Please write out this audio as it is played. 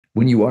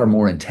when you are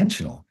more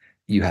intentional,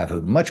 you have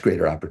a much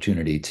greater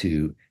opportunity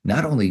to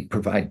not only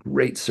provide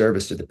great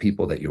service to the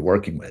people that you're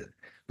working with,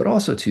 but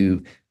also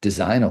to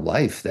design a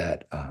life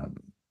that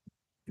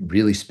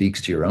really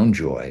speaks to your own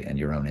joy and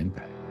your own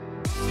impact.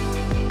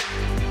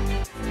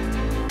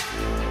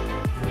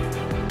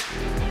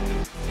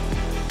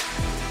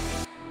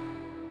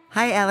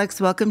 Hi,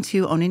 Alex. Welcome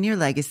to Owning Your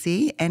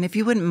Legacy. And if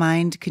you wouldn't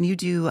mind, can you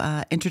do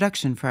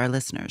introduction for our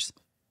listeners?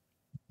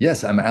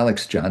 Yes, I'm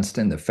Alex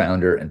Johnston, the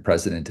founder and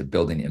president of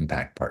Building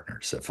Impact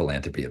Partners, a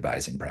philanthropy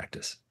advising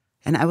practice.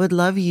 And I would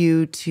love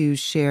you to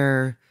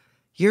share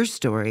your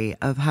story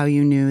of how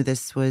you knew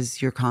this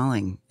was your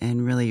calling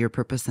and really your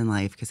purpose in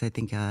life, because I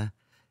think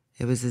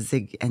it was a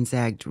zig and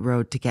zagged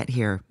road to get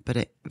here, but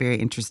a very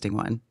interesting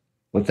one.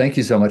 Well, thank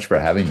you so much for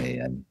having me.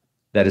 And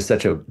that is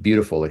such a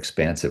beautiful,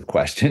 expansive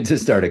question to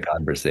start a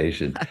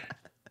conversation.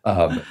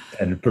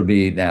 And for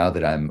me, now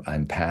that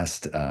I'm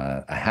past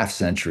a half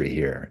century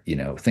here,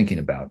 thinking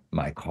about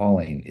my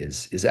calling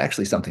is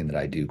actually something that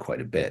I do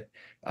quite a bit.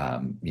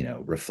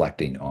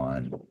 Reflecting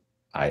on,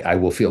 I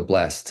will feel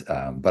blessed,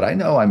 but I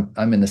know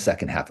I'm in the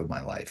second half of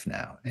my life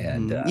now,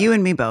 and You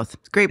and me both.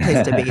 Great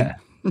place to be.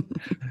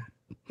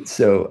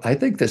 so I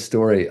think the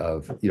story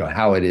of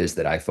how it is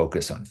that I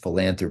focus on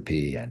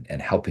philanthropy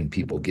and helping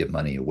people give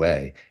money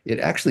away, it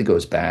actually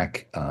goes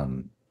back.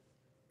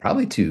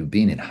 Probably to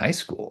being in high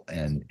school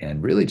and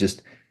really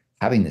just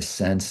having this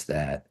sense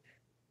that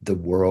the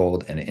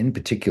world, and in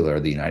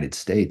particular the United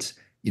States,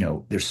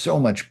 there's so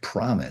much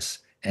promise,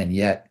 and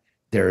yet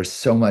there's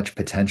so much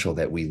potential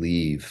that we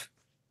leave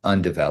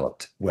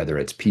undeveloped, whether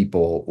it's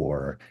people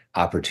or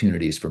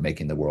opportunities for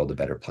making the world a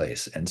better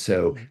place. And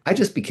so I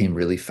just became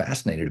really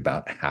fascinated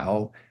about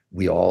how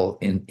we all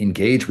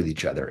engage with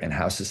each other and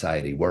how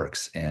society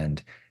works.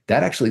 And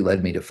that actually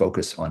led me to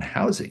focus on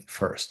housing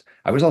first.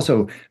 I was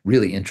also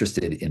really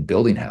interested in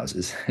building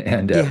houses,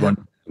 and Yeah. one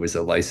was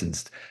a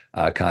licensed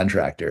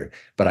contractor.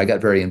 But I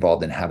got very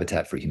involved in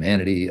Habitat for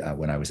Humanity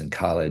when I was in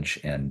college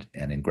and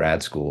in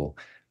grad school.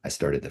 I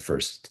started the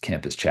first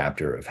campus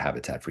chapter of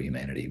Habitat for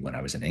Humanity when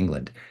I was in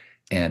England,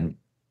 and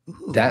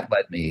Ooh. that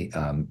led me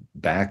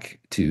back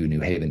to New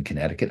Haven,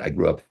 Connecticut. I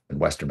grew up in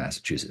Western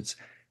Massachusetts,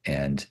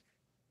 and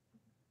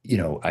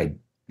I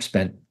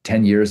spent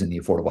 10 years in the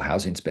affordable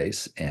housing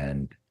space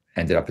and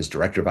ended up as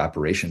director of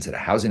operations at a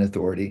housing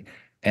authority.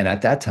 And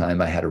at that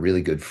time, I had a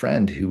really good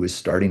friend who was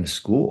starting a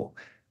school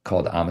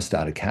called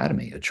Amistad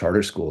Academy, a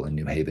charter school in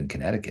New Haven,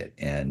 Connecticut.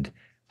 And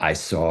I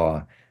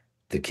saw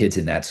the kids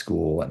in that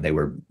school, and they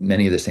were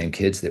many of the same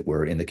kids that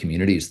were in the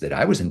communities that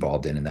I was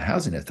involved in the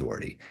housing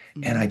authority.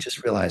 And I Mhm.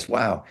 just realized,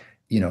 wow,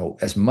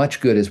 as much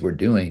good as we're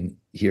doing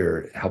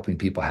here, helping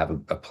people have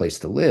a place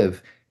to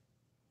live,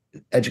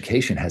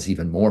 education has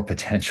even more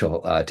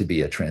potential to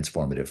be a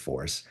transformative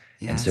force.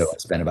 And so I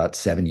Yes. spent about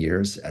 7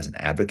 years as an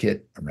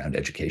advocate around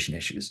education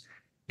issues.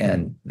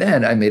 And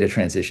then I made a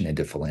transition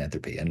into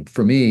philanthropy. And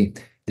for me,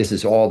 this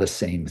is all the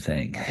same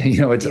thing.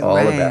 It's You're all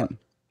right. about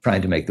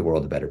trying to make the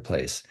world a better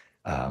place.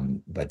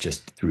 But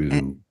just Eh,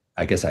 through,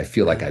 I guess I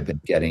feel like uh, I've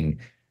been getting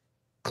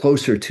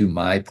closer to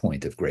my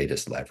point of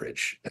greatest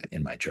leverage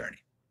in my journey.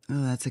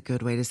 oh, that's a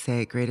good way to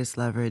say it. Greatest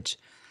leverage.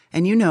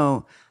 And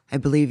I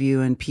believe you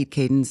and Pete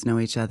Cadens know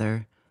each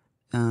other.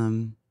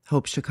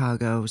 Hope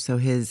Chicago. So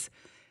his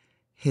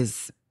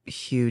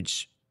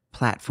huge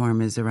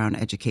platform is around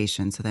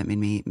education. So that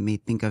made me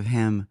think of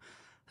him.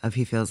 Of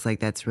he feels like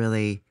that's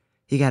really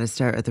you got to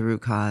start at the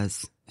root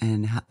cause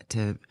and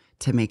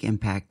to make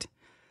impact.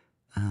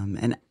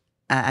 And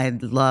I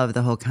love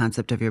the whole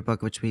concept of your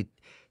book, which we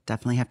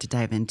definitely have to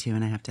dive into.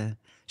 And I have to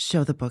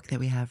show the book that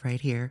we have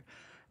right here.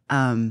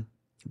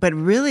 But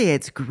really,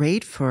 it's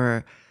great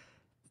for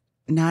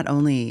not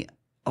only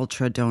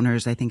ultra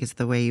donors, I think is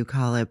the way you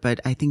call it, but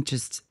I think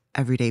just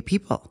everyday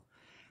people.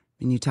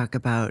 When you talk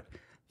about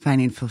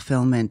finding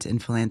fulfillment in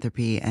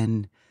philanthropy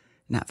and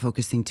not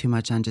focusing too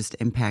much on just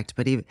impact,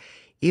 but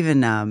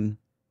even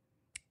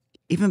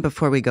even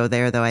before we go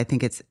there, though, I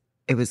think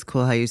it was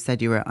cool how you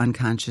said you were an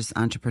unconscious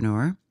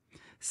entrepreneur.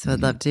 So I'd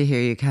Mhm. love to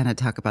hear you kind of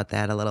talk about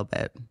that a little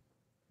bit.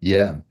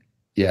 Yeah.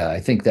 Yeah. I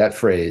think that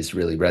phrase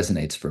really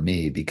resonates for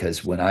me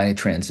because when I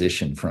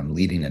transitioned from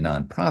leading a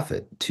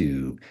nonprofit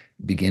to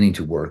beginning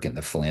to work in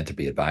the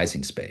philanthropy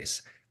advising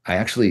space, I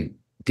actually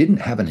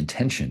didn't have an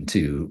intention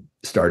to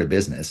start a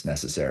business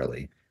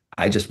necessarily.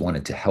 I just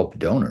wanted to help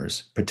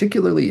donors,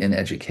 particularly in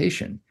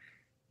education,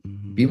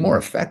 be Hmm. more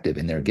effective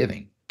in their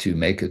giving to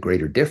make a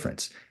greater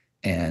difference.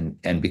 And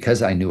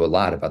because I knew a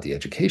lot about the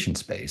education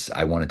space,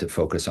 I wanted to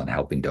focus on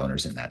helping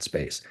donors in that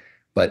space.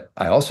 But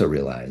I also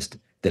realized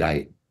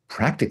that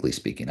practically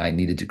speaking, I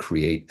needed to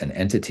create an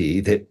entity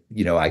that,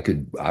 I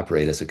could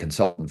operate as a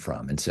consultant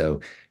from. And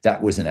so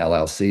that was an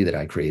LLC that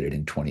I created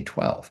in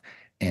 2012.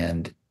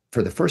 And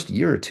for the first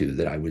year or two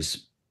that I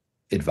was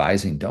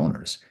advising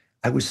donors,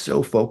 I was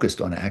so focused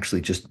on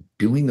actually just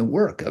doing the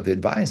work of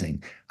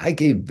advising. I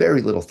gave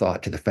very little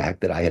thought to the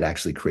fact that I had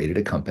actually created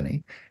a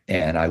company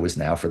and I was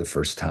now for the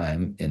first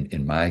time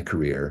in my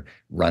career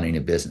running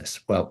a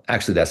business. Well,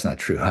 actually, that's not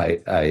true.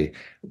 I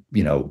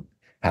you know,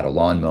 had a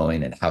lawn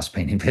mowing and house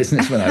painting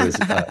business when I was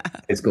high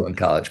school and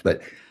college.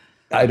 But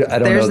I don't know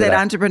There's that that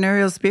I,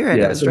 entrepreneurial spirit.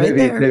 It yeah, was so right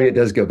there. maybe it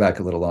does go back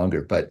a little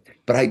longer, but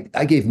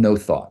I gave no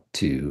thought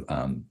to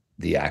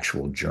the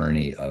actual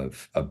journey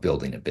of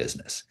building a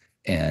business.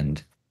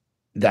 And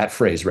that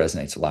phrase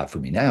resonates a lot for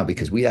me now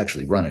because we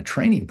actually run a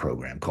training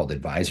program called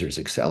Advisors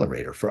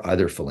Accelerator for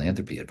other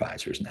philanthropy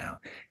advisors now.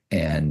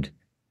 And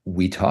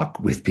we talk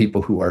with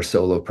people who are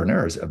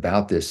solopreneurs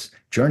about this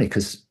journey.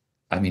 Because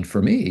I mean,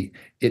 for me,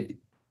 it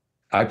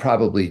I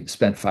probably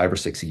spent 5 or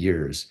 6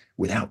 years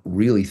without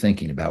really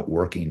thinking about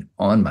working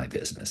on my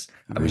business.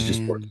 I was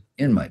just Right. working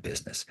in my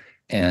business.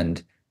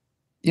 And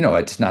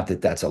it's not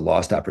that that's a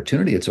lost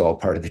opportunity. It's all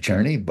part of the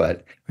journey.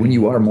 But when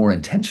you Right. are more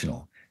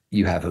intentional,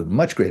 you have a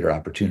much greater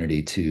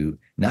opportunity to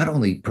not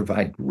only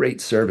provide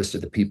great service to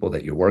the people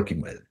that you're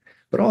working with,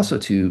 but also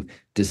to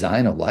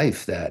design a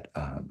life that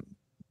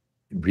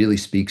really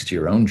speaks to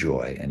your own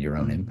joy and your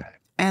own Mm. impact.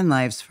 And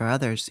lives for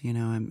others,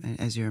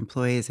 as your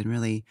employees, and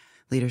really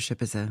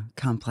leadership is a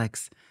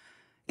complex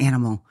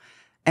animal.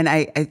 And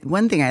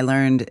one thing I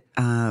learned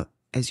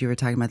as you were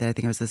talking about that, I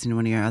think I was listening to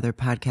one of your other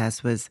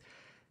podcasts, was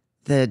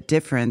the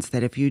difference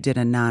that if you did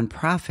a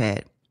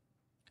nonprofit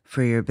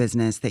for your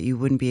business, that you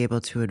wouldn't be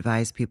able to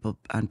advise people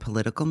on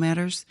political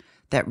matters.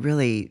 That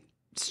really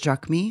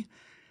struck me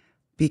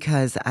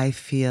because I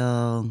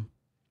feel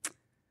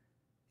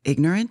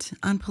ignorant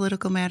on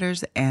political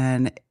matters.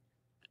 And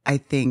I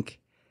think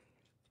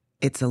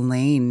it's a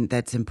lane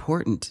that's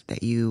important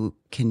that you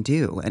can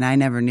do. And I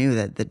never knew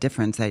that the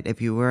difference, that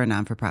if you were a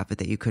non-for-profit,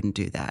 that you couldn't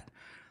do that.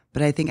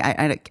 But I think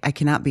I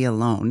cannot be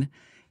alone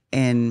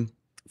in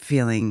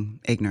feeling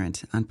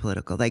ignorant on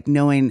political, like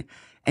knowing,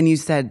 and you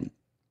said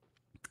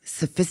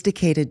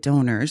sophisticated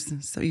donors.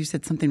 So you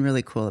said something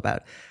really cool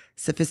about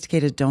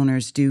sophisticated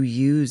donors do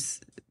use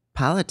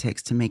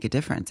politics to make a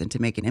difference and to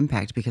make an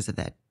impact because of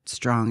that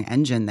strong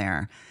engine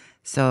there.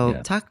 So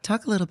Yeah.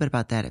 talk a little bit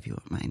about that if you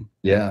won't mind.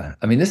 Yeah.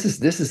 I mean, this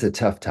is a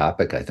tough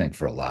topic, I think,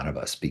 for a lot of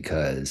us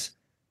because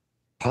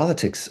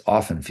politics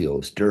often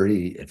feels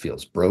dirty, it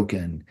feels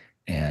broken.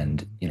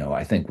 And,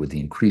 I think with the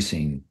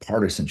increasing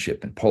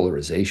partisanship and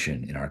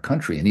polarization in our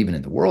country and even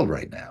in the world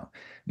right now,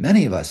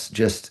 many of us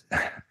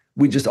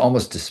we just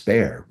almost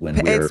despair when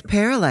It's we're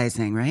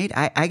paralyzing, right?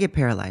 I get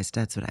paralyzed.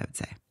 That's what I would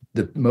say.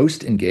 the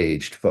most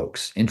engaged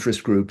folks,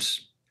 interest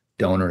groups,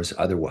 donors,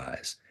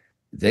 otherwise.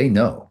 They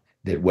know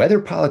that whether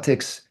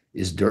politics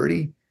is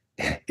dirty,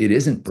 it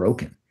isn't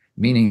broken,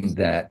 meaning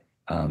that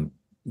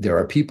there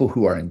are people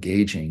who are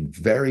engaging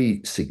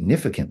very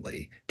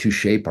significantly to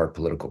shape our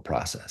political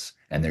process,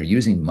 and they're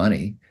using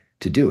money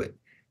to do it.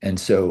 And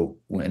so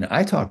when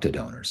I talk to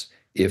donors,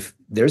 if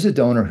there's a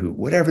donor who,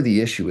 whatever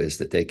the issue is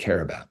that they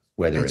care about,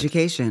 whether it's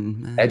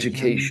Education. Yeah.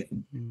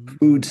 education, Mhm.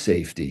 food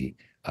safety,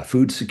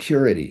 food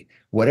security,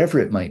 whatever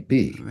it might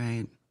be,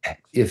 Right.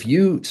 if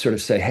you sort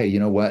of say, hey, you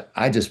know what?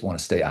 I just want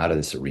to stay out of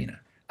this arena.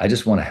 I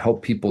just want to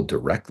help people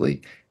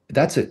directly.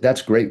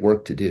 That's great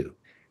work to do.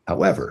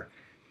 However,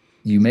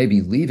 you may be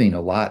leaving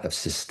a lot of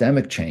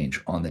systemic change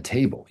on the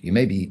table. You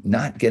may be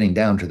not getting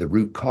down to the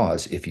root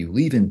cause if you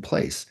leave in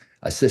place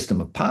a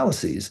system of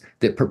policies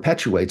that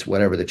perpetuates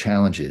whatever the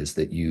challenge is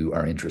that you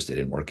are interested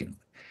in working with.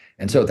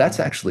 And so that's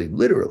Mhm. actually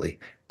literally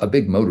a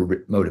big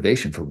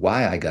motivation for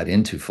why I got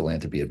into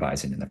philanthropy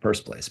advising in the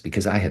first place,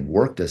 because I had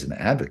worked as an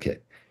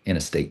advocate in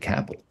a state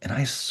capital and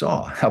I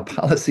saw how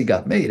policy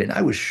got made and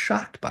I was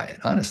shocked by it,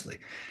 honestly.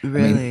 I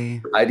mean,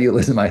 Really.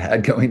 idealism I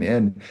had going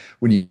in,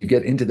 when you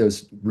get into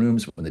those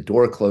rooms, when the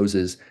door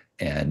closes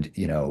and,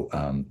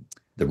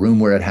 the room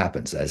where it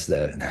happens, as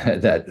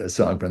that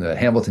song from the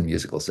Hamilton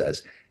musical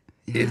says,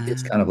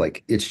 it's Yeah. kind of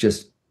like, it's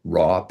just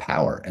raw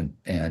power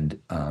and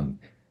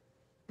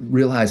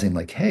realizing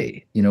like,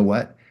 hey, you know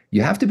what?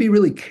 You have to be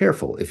really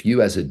careful if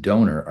you as a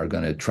donor are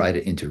going to try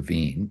to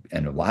intervene.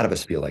 And a lot of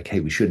us feel like,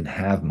 hey, we shouldn't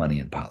have money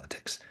in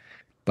politics.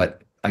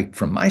 But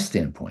from my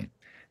standpoint,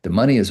 the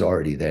money is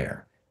already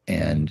there.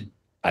 And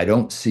I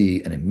don't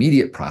see an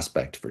immediate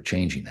prospect for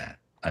changing that.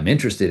 I'm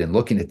interested in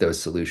looking at those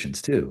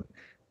solutions too.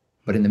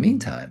 But in the Mhm.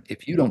 meantime,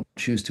 if you don't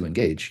choose to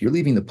engage, you're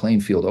leaving the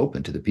playing field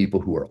open to the people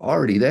who are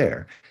already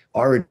there,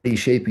 already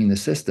shaping the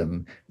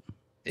system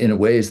in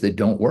ways that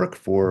don't work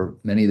for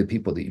many of the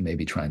people that you may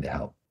be trying to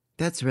help.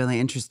 That's really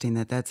interesting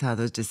that that's how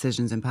those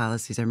decisions and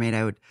policies are made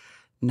out,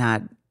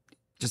 not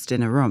just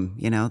in a room,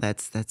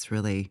 that's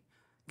really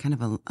kind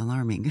of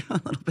alarming a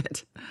little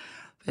bit.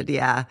 But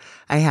yeah,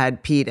 I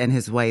had Pete and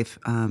his wife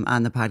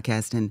on the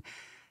podcast, and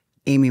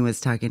Amy was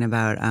talking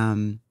about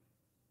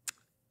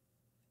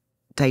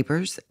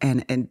diapers,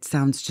 and it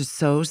sounds just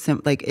so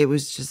simple. Like, it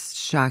was just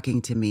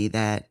shocking to me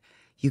that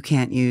you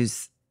can't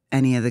use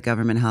any of the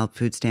government help,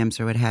 food stamps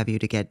or what have you,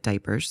 to get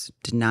diapers.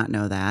 Did not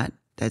know that.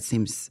 That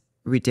seems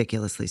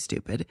ridiculously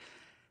stupid.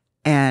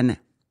 And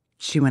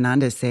she went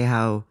on to say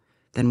how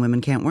then women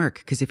can't work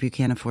because if you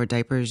can't afford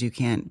diapers, you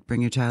can't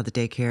bring your child to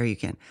daycare. You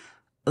can't,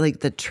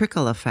 like, the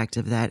trickle effect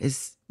of that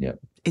is Yeah.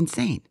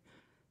 insane.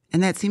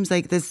 And that seems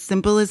like the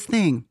simplest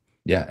thing.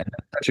 Yeah. And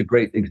such a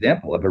great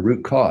example of a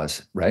root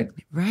cause, right?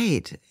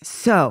 Right.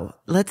 So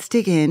let's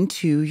dig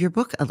into your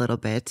book a little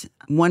bit.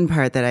 One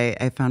part that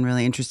I found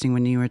really interesting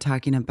when you were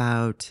talking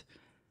about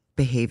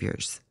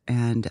behaviors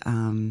and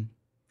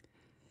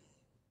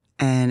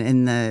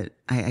in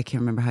I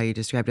can't remember how you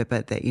described it,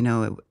 but that,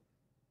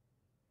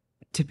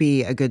 to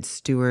be a good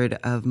steward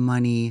of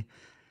money,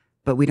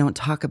 but we don't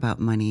talk about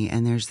money.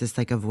 And there's this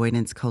like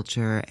avoidance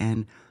culture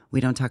and we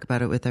don't talk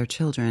about it with our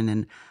children.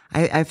 And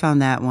I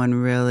found that one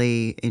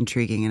really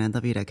intriguing. And I'd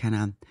love you to kind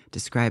of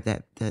describe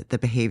the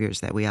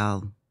behaviors that we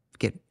all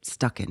get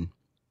stuck in.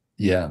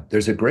 Yeah,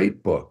 there's a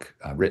great book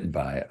written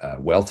by a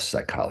wealth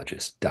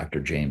psychologist, Dr.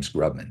 James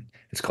Grubman.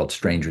 It's called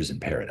Strangers in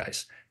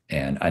Paradise.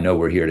 And I know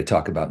we're here to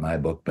talk about my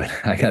book, but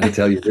I got to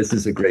tell you, this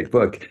is a great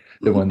book,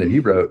 the one that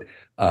he wrote.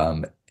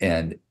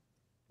 And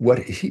what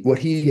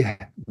he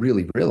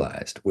really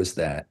realized was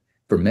that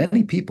for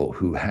many people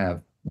who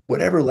have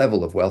whatever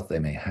level of wealth they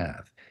may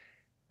have,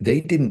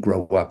 they didn't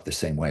grow up the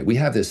same way. We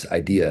have this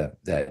idea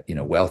that,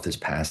 wealth is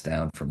passed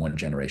down from one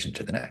generation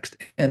to the next.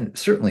 And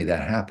certainly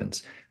that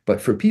happens.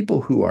 But for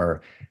people who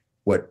are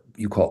what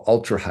you call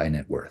ultra high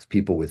net worth,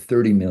 people with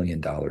 $30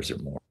 million or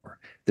more,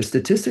 the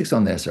statistics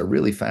on this are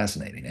really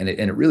fascinating. And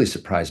it really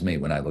surprised me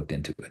when I looked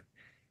into it.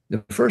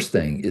 The first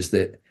thing is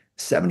that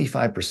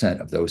 75%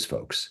 of those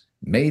folks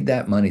made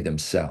that money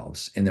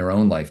themselves in their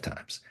own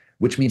lifetimes,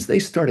 which means they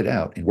started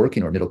out in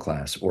working or middle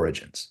class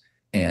origins.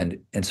 And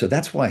so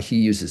that's why he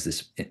uses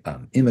this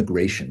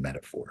immigration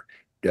metaphor,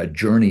 a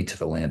journey to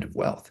the land of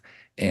wealth.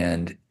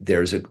 And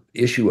there's an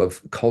issue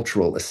of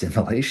cultural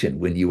assimilation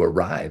when you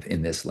arrive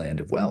in this land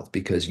of wealth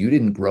because you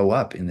didn't grow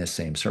up in this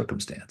same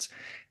circumstance.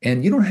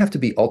 And you don't have to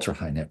be ultra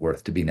high net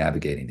worth to be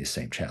navigating these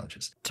same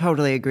challenges.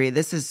 Totally agree.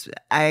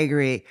 I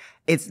agree.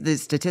 It's the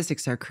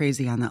statistics are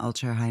crazy on the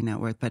ultra high net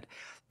worth,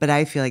 but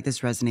I feel like this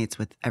resonates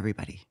with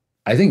everybody.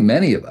 I think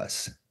many of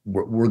us,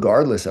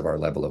 regardless of our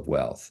level of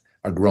wealth,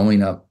 are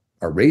growing up,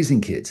 are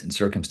raising kids in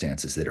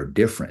circumstances that are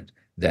different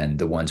than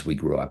the ones we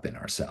grew up in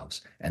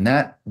ourselves. And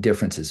that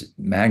difference is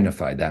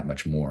magnified that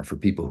much more for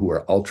people who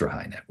are ultra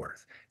high net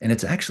worth. And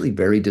it's actually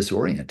very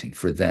disorienting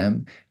for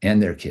them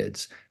and their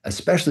kids,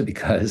 especially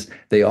because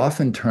they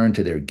often turn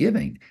to their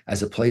giving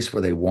as a place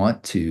where they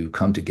want to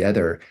come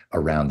together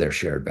around their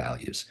shared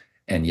values.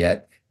 And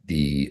yet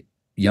the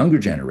younger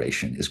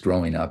generation is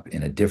growing up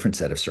in a different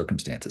set of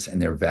circumstances,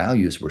 and their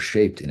values were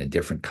shaped in a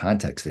different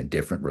context and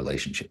different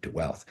relationship to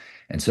wealth.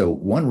 And so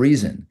one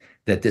reason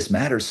that this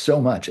matters so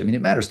much, I mean,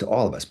 it matters to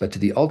all of us, but to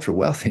the ultra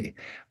wealthy,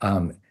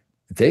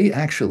 they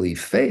actually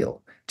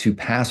fail to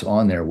pass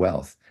on their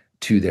wealth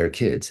to their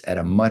kids at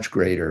a much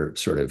greater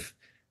sort of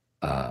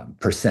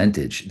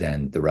percentage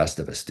than the rest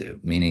of us do,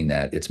 meaning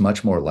that it's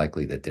much more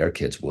likely that their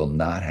kids will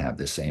not have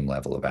the same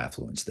level of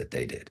affluence that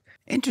they did.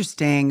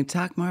 Interesting.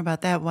 Talk more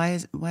about that. Why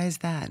is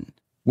that?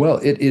 Well,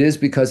 it is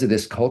because of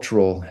this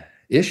cultural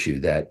issue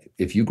that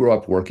if you grow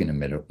up working in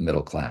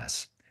middle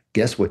class,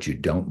 guess what you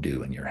don't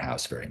do in your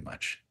house very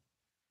much?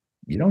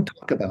 You don't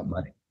talk about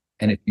money.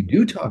 And if you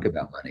do talk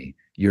about money,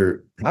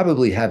 you're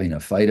probably having a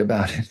fight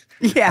about it.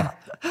 Yeah.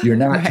 You're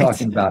not Right.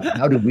 talking about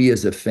how do we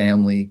as a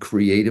family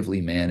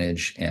creatively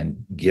manage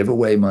and give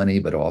away money,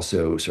 but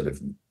also sort of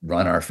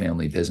run our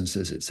family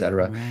businesses, et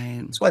cetera.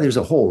 Right. That's why there's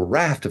a whole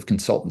raft of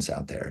consultants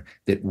out there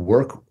that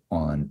work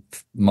on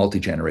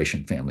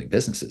multi-generation family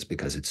businesses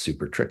because it's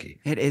super tricky.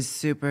 It is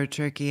super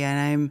tricky.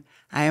 And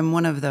I am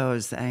one of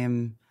those.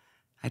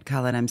 I'd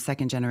call it, I'm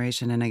second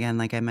generation. And again,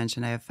 like I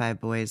mentioned, I have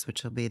 5 boys,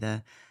 which will be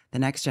the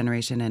next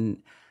generation.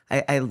 And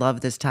I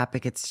love this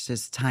topic. It's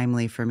just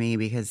timely for me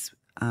because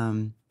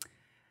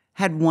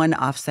had one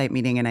offsite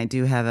meeting, and I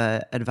do have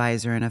a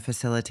advisor and a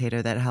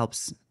facilitator that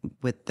helps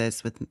with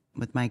this with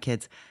my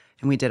kids.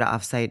 And we did an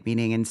offsite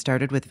meeting and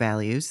started with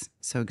values.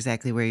 So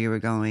exactly where you were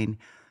going,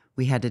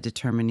 we had to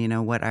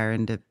determine, what our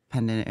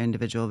independent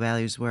individual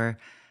values were.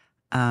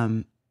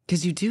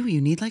 Because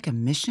you need like a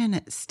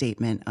mission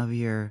statement of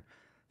your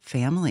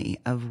family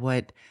of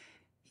what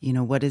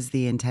is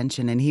the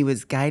intention. And he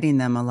was guiding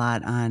them a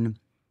lot on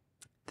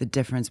the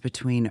difference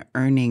between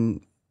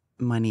earning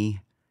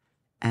money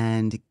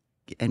and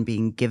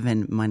being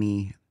given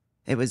money.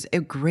 It was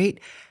a great,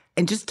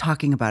 and just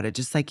talking about it,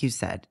 just like you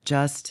said,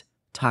 just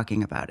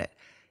talking about it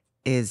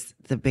is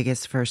the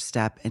biggest first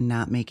step in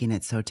not making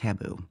it so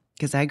taboo.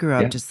 Because I grew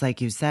up, just like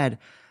you said,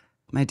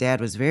 my dad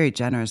was very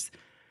generous,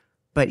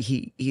 but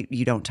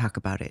you don't talk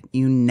about it.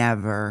 You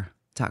never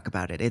talk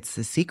about it. It's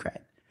the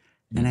secret.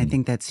 And I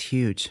think that's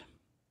huge.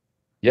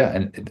 Yeah.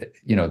 And,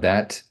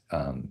 that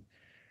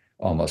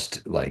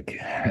almost like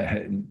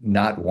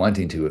not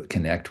wanting to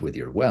connect with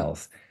your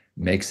wealth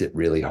makes it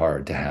really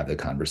hard to have the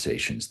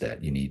conversations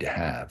that you need to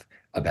have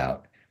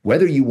about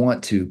whether you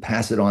want to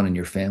pass it on in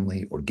your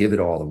family or give it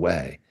all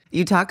away.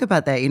 You talk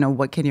about that,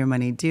 what can your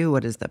money do?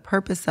 What is the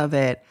purpose of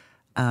it?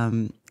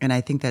 And I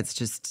think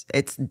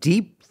it's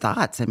deep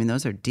thoughts. I mean,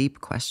 those are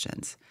deep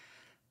questions.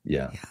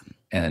 Yeah.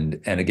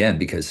 And again,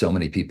 because so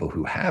many people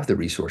who have the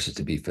resources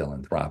to be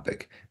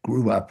philanthropic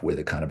grew up with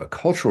a kind of a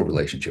cultural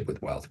relationship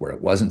with wealth where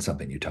it wasn't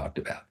something you talked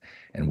about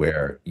and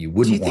where you Do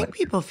wouldn't you think want.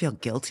 people feel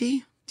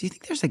guilty? Do you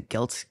think there's a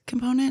guilt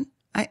component?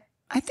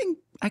 I think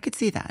I could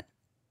see that.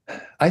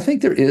 I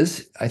think there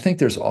is. I think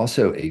there's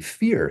also a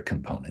fear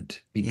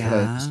component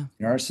because Yeah.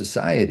 in our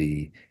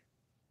society,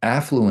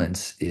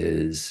 affluence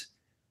is,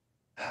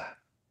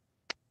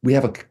 we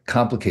have a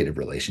complicated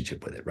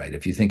relationship with it, right?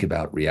 If you think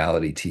about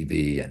reality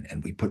TV,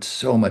 and we put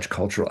so much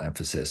cultural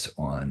emphasis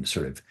on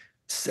sort of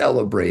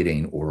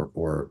celebrating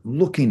or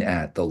looking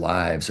at the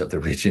lives of the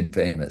rich and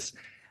famous,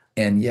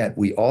 and yet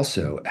we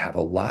also have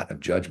a lot of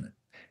judgment.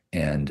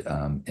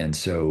 And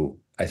so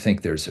I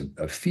think there's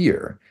a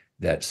fear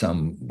that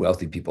some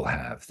wealthy people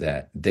have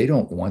that they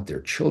don't want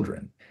their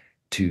children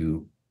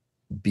to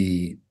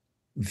be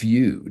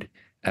viewed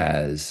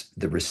as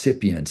the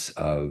recipients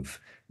of,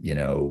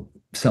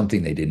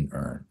 something they didn't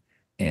earn.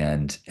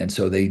 And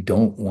so they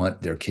don't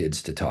want their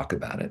kids to talk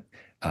about it.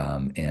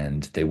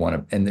 And they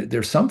want to, and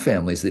there's some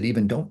families that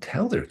even don't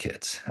tell their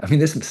kids. I mean,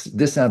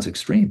 this sounds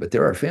extreme, but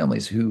there are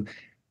families who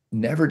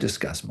never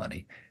discuss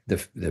money.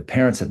 The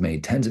parents have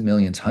made tens of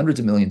millions, hundreds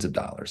of millions of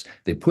dollars.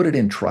 They put it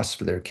in trusts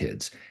for their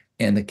kids,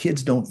 and the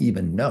kids don't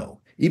even know,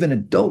 even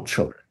adult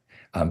children,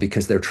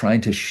 because they're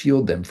trying to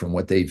shield them from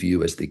what they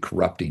view as the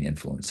corrupting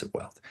influence of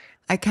wealth.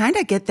 I kind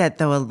of get that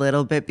though a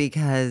little bit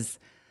because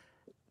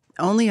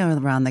only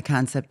around the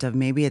concept of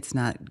maybe it's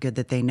not good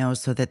that they know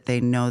so that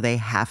they know they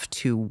have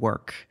to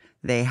work.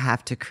 They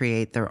have to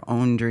create their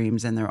own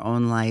dreams and their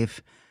own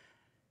life.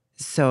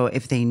 So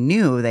if they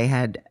knew they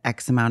had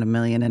X amount of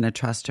million in a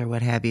trust or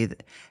what have you,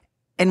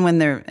 and when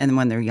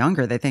they're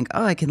younger, they think,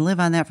 "Oh, I can live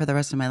on that for the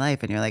rest of my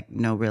life." And you're like,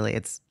 "No, really,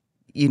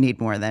 you need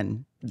more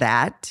than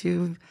that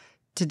to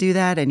do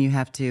that." And you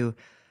have to.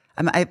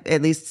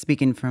 At least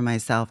speaking for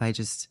myself, I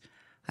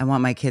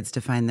want my kids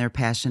to find their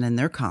passion and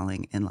their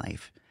calling in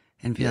life,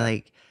 and feel Yeah.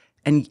 like,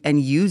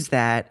 and use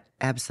that,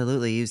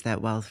 absolutely use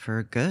that wealth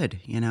for good.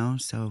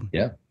 So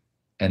Yeah.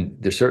 And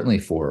there's certainly,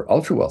 for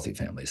ultra wealthy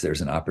families,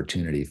 there's an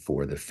opportunity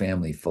for the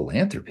family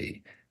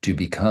philanthropy to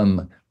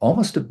become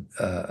almost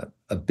a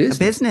a business,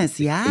 business,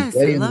 a yes, I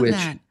way in love which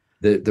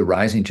that. the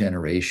rising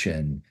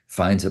generation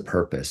finds a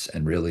purpose.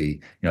 And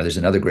really, there's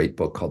another great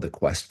book called The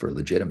Quest for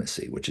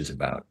Legitimacy, which is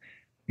about,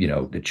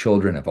 the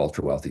children of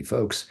ultra wealthy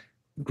folks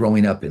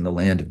growing up in the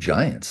land of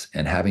giants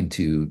and having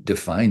to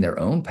define their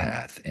own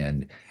path,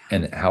 and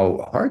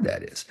how hard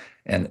that is.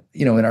 And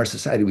in our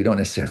society, we don't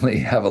necessarily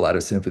have a lot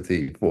of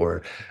sympathy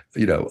for,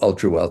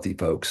 ultra wealthy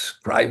folks.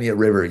 Cry me a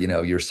river,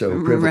 you're so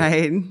privileged.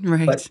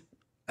 Right, But right.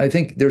 I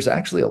think there's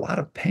actually a lot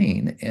of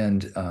pain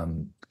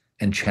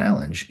and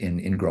challenge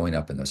in growing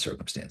up in those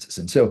circumstances.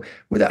 And so,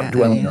 without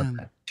dwelling on Yeah,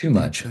 that too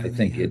much, I absolutely.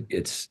 think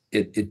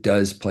Yeah. it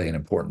does play an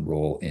important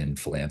role in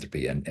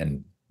philanthropy,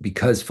 and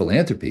because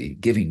philanthropy,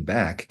 giving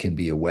back, can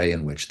be a way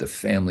in which the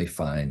family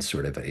finds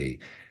sort of a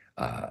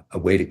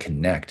way to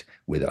connect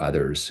with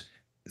others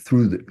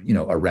through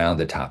around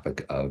the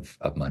topic of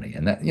money.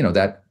 And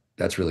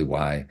that's really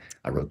why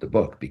I wrote the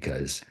book,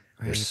 because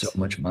there's so Right.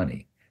 much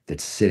money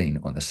that's sitting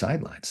on the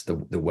sidelines.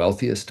 The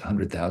wealthiest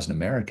 100,000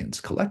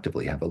 Americans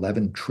collectively have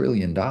 $11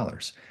 trillion.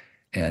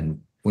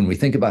 And when we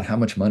think about how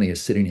much money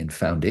is sitting in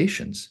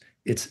foundations,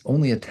 it's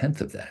only a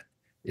tenth of that.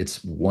 It's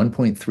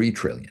 1.3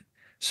 trillion.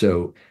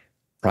 So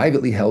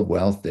privately held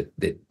wealth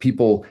that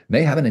people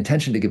may have an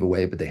intention to give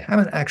away, but they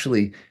haven't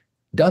actually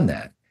done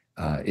that,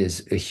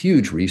 is a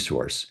huge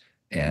resource.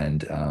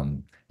 And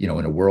in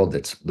a world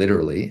that's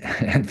literally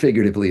and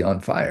figuratively on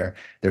fire,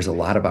 there's a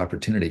lot of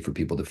opportunity for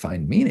people to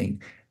find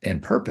meaning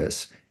and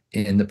purpose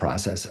in the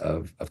process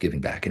of giving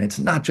back. And it's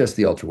not just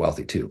the ultra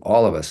wealthy too.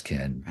 All of us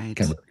can Right.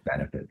 really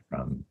benefit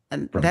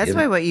And from that's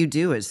why giving. what you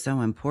do is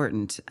so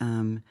important.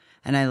 And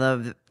I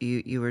love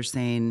you were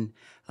saying,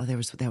 oh, there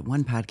was that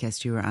one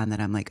podcast you were on that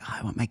I'm like, oh,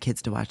 I want my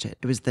kids to watch it.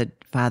 It was the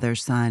father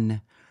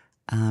son,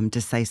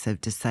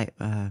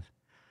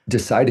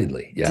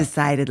 Decidedly, yeah.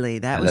 decidedly.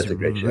 That And was that's a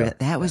great show. that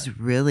Yeah. was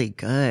really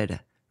good,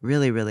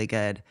 really really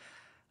good.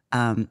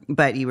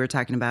 But you were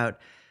talking about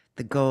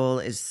the goal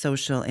is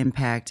social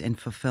impact and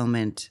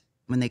fulfillment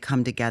when they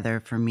come together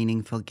for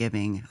meaningful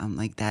giving,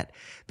 like that,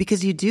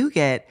 because you do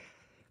get.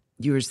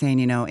 You were saying,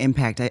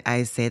 impact.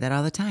 I say that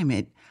all the time.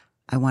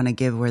 I want to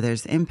give where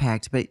there's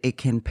impact, but it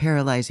can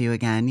paralyze you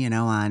again.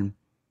 On,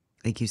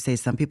 like you say,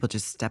 some people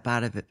just step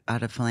out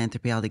of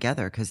philanthropy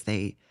altogether because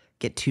they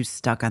get too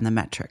stuck on the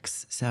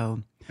metrics.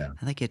 So Yeah.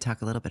 I'd like you to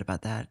talk a little bit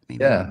about that,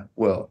 maybe. Yeah.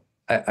 Well,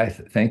 I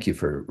thank you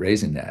for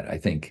raising that. I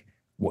think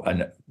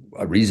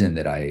a reason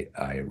that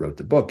I wrote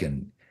the book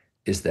and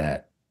is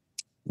that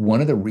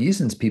one of the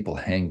reasons people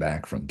hang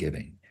back from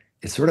giving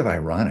is sort of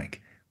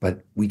ironic,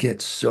 but we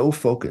get so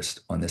focused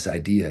on this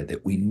idea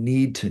that we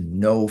need to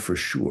know for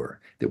sure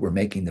that we're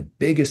making the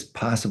biggest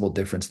possible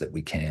difference that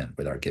we can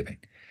with our giving,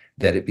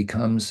 that it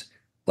becomes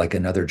like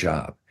another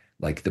job,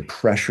 like the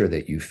pressure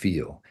that you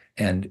feel.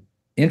 And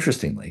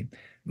interestingly,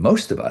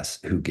 most of us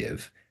who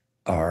give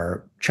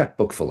are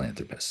checkbook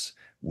philanthropists.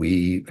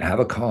 We have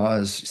a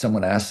cause,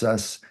 someone asks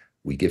us,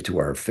 we give to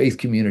our faith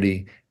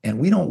community, and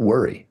we don't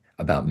worry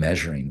about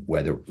measuring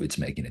whether it's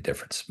making a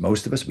difference.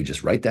 Most of us, we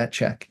just write that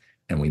check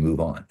and we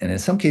move on. And in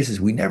some cases,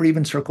 we never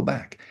even circle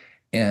back.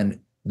 And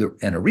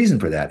and a reason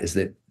for that is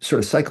that sort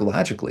of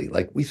psychologically,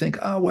 like we think,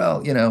 oh,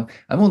 well,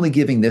 I'm only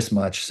giving this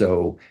much,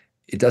 so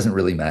it doesn't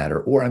really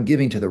matter. Or I'm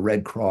giving to the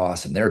Red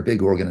Cross and they're a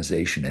big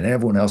organization and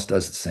everyone else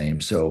does the same,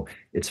 so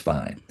it's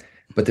fine.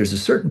 But there's a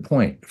certain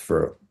point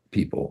for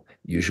people,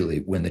 usually,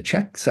 when the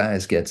check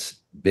size gets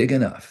big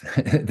enough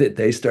that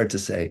they start to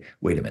say,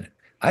 wait a minute,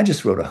 I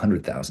just wrote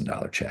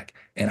 $100,000 check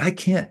and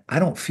I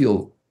don't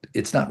feel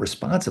it's not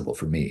responsible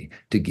for me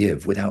to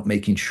give without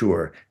making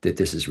sure that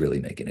this is really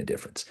making a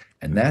difference.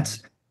 And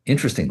that's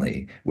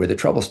interestingly where the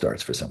trouble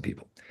starts for some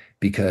people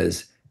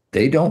because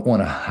they don't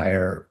want to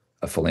hire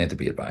a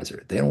philanthropy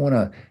advisor. They don't want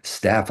to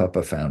staff up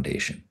a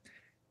foundation.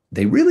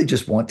 They really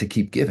just want to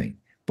keep giving.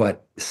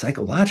 But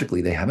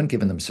psychologically, they haven't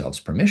given themselves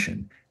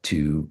permission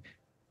to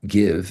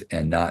give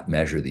and not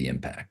measure the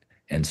impact.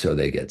 And so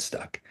they get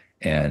stuck.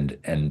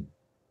 And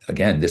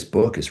again, this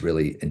book is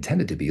really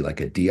intended to be like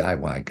a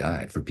DIY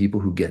guide for people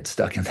who get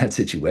stuck in that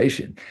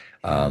situation,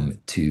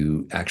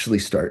 to actually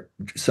start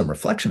some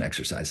reflection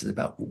exercises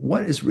about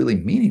what is really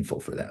meaningful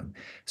for them.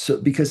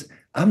 So, because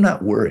I'm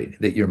not worried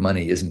that your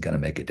money isn't going to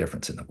make a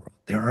difference in the world.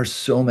 There are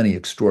so many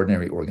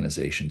extraordinary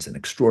organizations and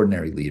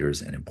extraordinary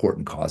leaders and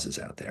important causes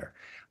out there.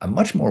 I'm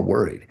much more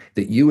worried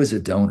that you as a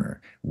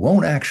donor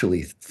won't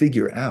actually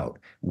figure out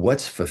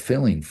what's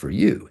fulfilling for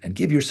you and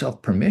give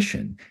yourself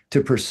permission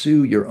to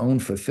pursue your own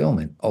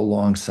fulfillment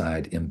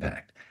alongside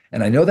impact.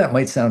 And I know that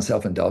might sound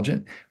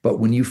self-indulgent, but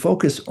when you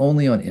focus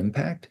only on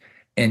impact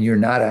and you're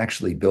not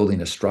actually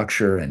building a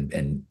structure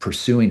and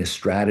pursuing a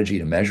strategy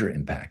to measure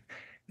impact,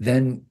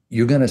 then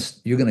you're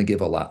gonna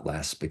give a lot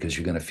less because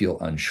you're gonna feel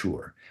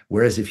unsure.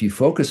 Whereas if you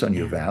focus on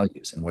your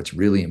values and what's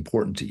really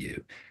important to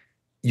you,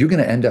 you're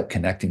going to end up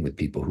connecting with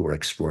people who are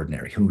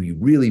extraordinary, who you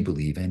really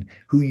believe in,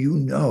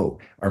 who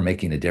are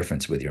making a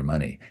difference with your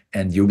money,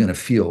 and you're going to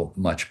feel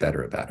much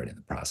better about it in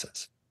the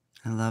process.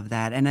 I love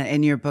that. And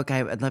in your book,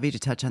 I'd love you to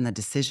touch on the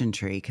decision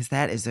tree because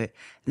that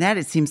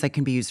it seems like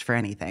can be used for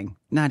anything,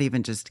 not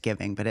even just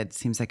giving, but it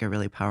seems like a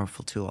really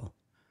powerful tool.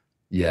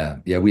 Yeah,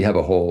 yeah, we have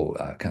a whole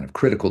kind of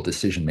critical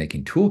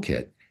decision-making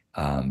toolkit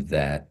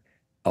that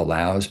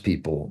allows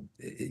people,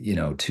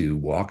 to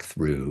walk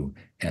through.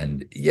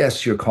 And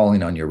yes, you're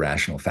calling on your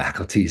rational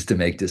faculties to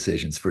make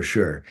decisions for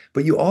sure,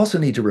 but you also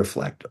need to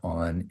reflect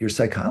on your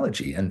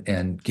psychology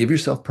and give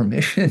yourself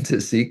permission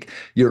to seek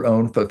your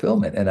own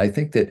fulfillment. And I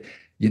think that,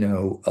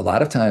 a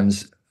lot of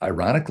times,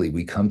 ironically,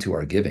 we come to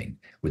our giving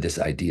with this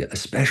idea,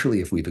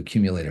 especially if we've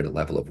accumulated a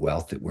level of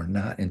wealth that we're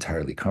not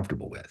entirely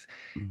comfortable with,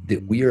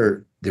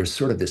 that there's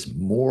sort of this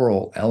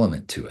moral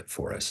element to it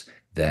for us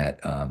that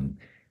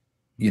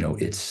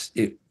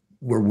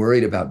we're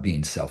worried about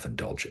being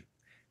self-indulgent.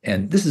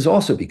 And this is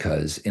also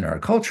because in our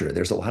culture,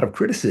 there's a lot of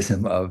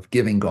criticism of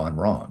giving gone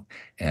wrong.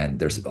 And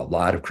there's a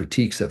lot of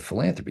critiques of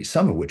philanthropy,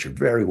 some of which are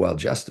very well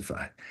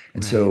justified.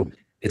 And so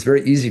it's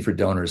very easy for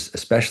donors,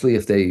 especially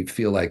if they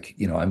feel like,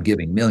 I'm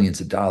giving millions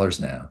of dollars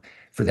now,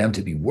 for them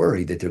to be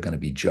worried that they're going to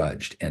be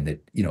judged. And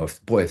that,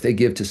 if they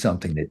give to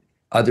something that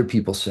other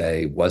people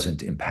say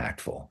wasn't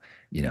impactful,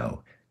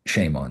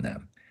 shame on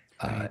them.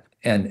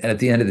 And at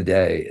the end of the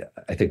day,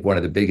 I think one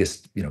of the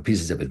biggest,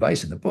 pieces of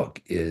advice in the book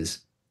is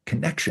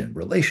connection,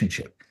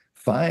 relationship.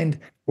 Find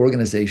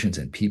organizations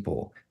and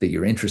people that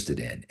you're interested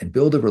in and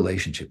build a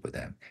relationship with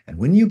them. And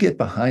when you get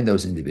behind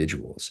those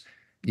individuals,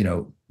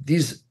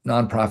 these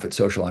nonprofit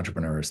social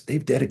entrepreneurs,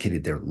 they've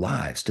dedicated their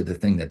lives to the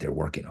thing that they're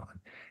working on.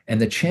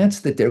 And the chance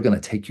that they're going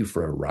to take you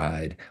for a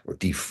ride or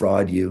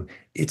defraud you,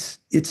 it's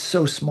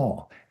so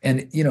small.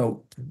 And,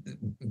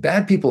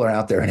 bad people are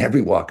out there in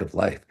every walk of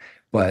life,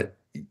 but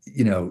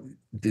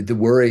the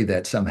worry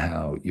that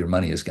somehow your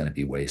money is going to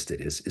be wasted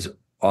is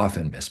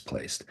often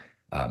misplaced.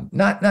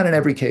 Not in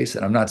every case,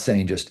 and I'm not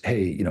saying just,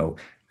 hey,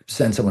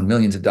 send someone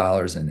millions of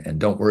dollars and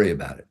don't worry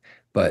about it.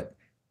 But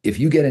if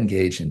you get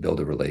engaged and build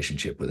a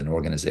relationship with an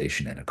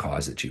organization and a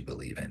cause that you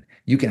believe in,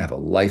 you can have a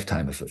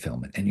lifetime of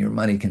fulfillment, and your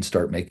money can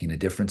start making a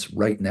difference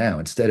right now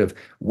instead of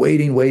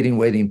waiting,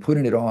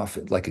 putting it off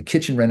like a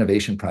kitchen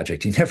renovation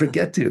project you never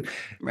get to.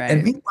 Right.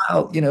 And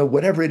meanwhile,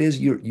 whatever it is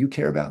you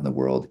care about in the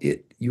world,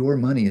 your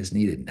money is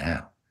needed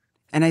now.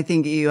 And I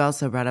think you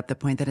also brought up the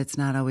point that it's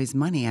not always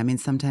money. I mean,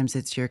 sometimes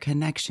it's your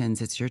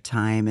connections, it's your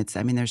time.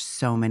 There's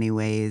so many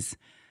ways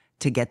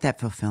to get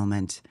that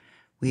fulfillment.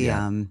 We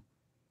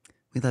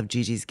love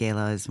Gigi's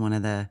Gala is one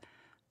of the,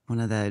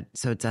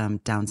 so it's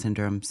Down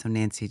syndrome. So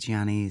Nancy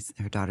Gianni's,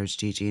 her daughter's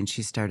Gigi, and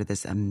she started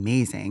this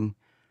amazing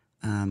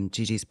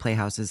Gigi's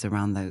Playhouses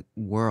around the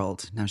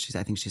world. Now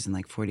I think she's in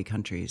like 40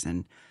 countries,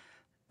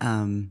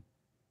 and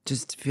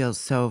just feels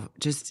so,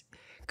 just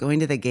going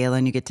to the gala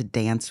and you get to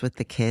dance with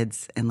the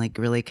kids and like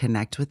really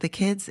connect with the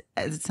kids.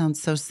 It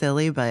sounds so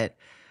silly, but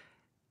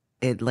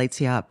it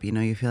lights you up.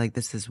 You feel like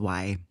this is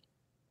why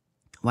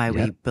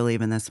we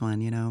believe in this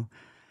one,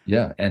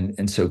 Yeah.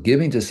 And so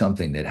giving to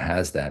something that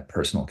has that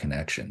personal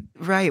connection.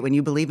 Right. When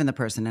you believe in the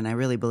person, and I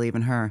really believe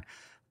in her.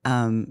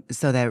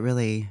 So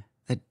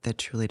that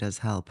truly does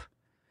help.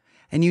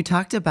 And you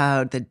talked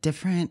about the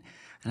different,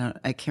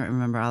 I can't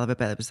remember all of it,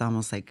 but it was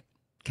almost like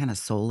kind of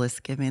soulless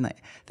giving.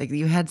 Like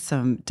you had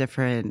some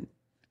different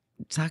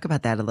talk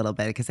about that a little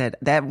bit because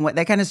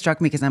that kind of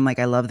struck me because I'm like,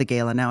 I love the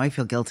gala. Now I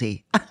feel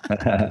guilty.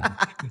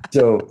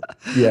 So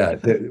yeah,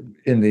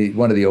 in the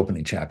one of the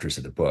opening chapters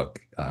of the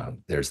book,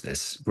 there's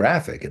this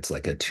graphic. It's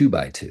like a 2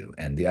 by 2,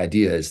 and the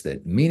idea is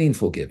that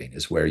meaningful giving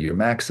is where you're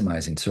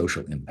maximizing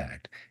social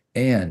impact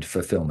and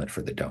fulfillment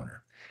for the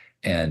donor,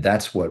 and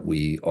that's what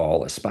we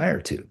all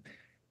aspire to.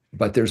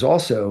 But there's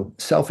also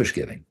selfish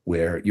giving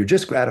where you're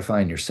just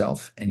gratifying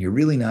yourself and you're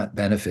really not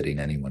benefiting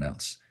anyone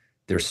else.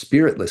 There's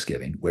spiritless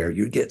giving where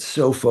you get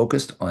so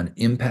focused on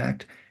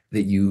impact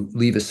that you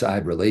leave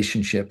aside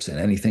relationships and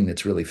anything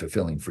that's really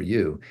fulfilling for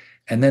you.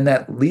 And then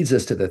that leads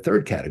us to the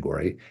third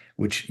category,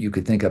 which you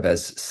could think of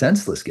as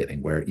senseless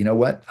giving, where, you know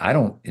what, I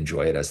don't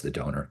enjoy it as the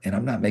donor and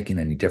I'm not making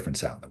any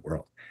difference out in the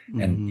world.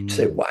 And you Hmm.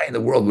 say, why in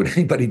the world would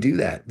anybody do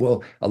that?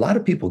 Well, a lot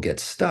of people get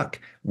stuck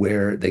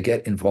where they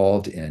get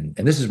involved in,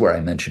 and this is where I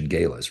mentioned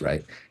galas,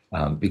 right?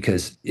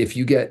 Because if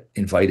you get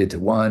invited to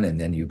one and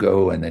then you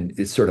go, and then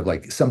it's sort of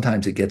like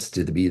sometimes it gets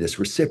to be this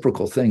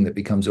reciprocal thing that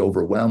becomes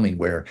overwhelming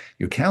where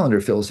your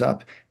calendar fills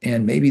up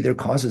and maybe there are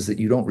causes that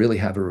you don't really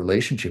have a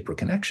relationship or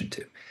connection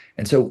to.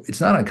 And so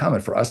it's not uncommon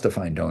for us to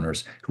find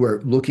donors who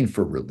are looking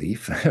for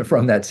relief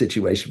from that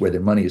situation where their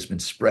money has been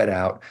spread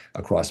out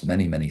across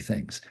many, many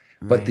things.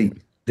 But Right.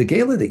 the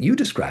gala that you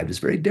described is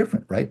very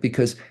different, right?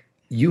 Because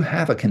you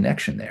have a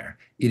connection there.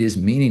 It is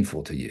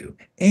meaningful to you,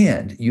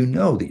 and you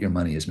know that your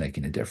money is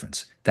making a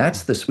difference.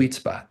 That's the sweet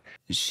spot.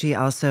 She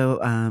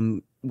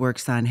also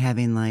works on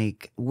having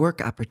like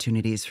work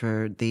opportunities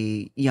for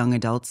the young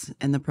adults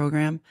in the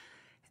program.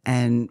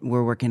 And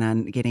we're working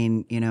on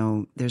getting,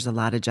 there's a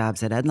lot of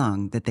jobs at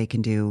Edlong that they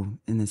can do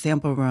in the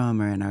sample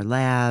room or in our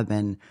lab.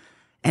 And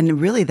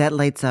really that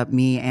lights up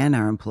me and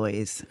our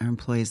employees. Our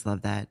employees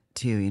love that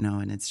too,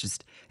 and it's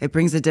just, it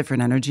brings a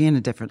different energy and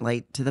a different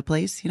light to the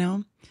place.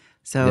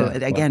 So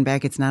Yeah. again, Well,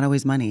 back, it's not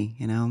always money.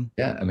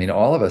 yeah. I mean,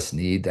 all of us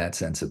need that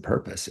sense of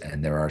purpose,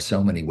 and there are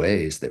so many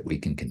ways that we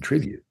can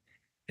contribute.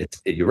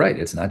 You're right.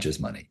 It's not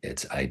just money.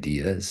 It's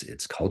ideas,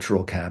 it's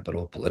cultural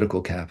capital,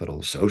 political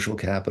capital, social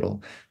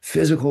capital,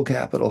 physical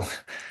capital,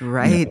 you know,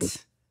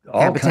 Right.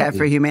 all Habitat kinds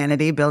for of,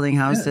 Humanity, building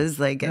yeah, houses.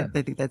 Like, I yeah.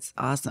 think that's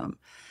awesome.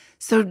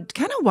 So,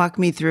 kind of walk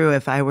me through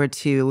if I were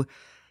to,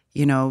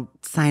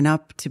 sign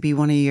up to be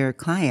one of your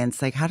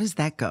clients. Like, how does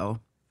that go?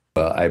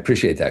 Well, I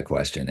appreciate that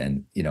question.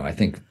 And, I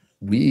think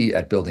we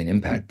at Building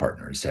Impact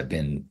Partners have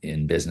been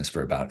in business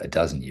for about a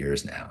dozen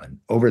years now. And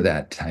over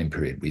that time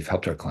period, we've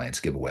helped our clients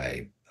give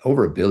away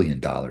over $1 billion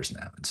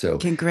now. And so,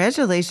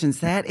 Congratulations.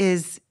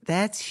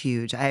 That's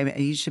huge.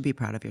 You should be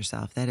proud of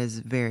yourself. That is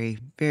very,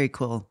 very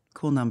cool.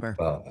 Cool number.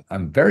 well,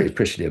 I'm very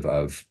appreciative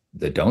of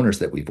the donors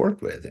that we've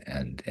worked with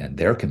and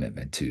their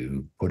commitment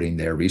to putting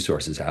their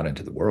resources out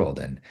into the world.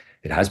 And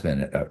it has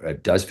been,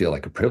 it does feel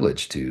like a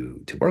privilege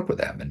to work with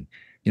them. And,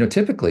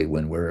 typically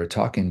when we're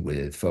talking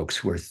with folks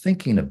who are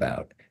thinking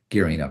about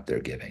gearing up their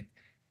giving,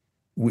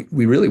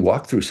 we really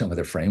walk through some of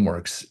the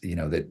frameworks,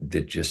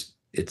 that just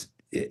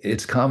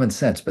it's common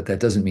sense, but that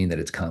doesn't mean that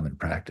it's common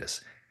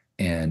practice.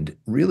 And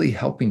really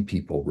helping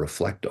people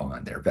reflect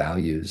on their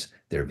values,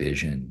 their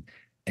vision,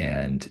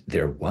 and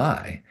their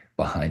why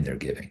behind their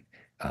giving.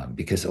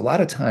 Because a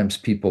lot of times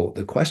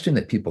the question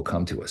that people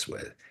come to us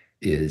with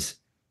is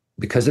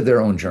because of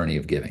their own journey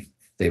of giving.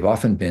 They've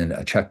often been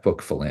a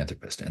checkbook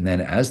philanthropist. And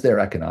then as their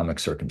economic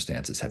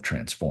circumstances have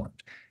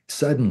transformed,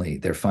 suddenly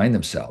they find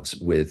themselves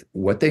with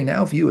what they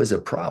now view as a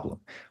problem,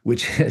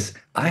 which is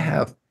I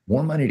have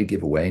more money to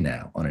give away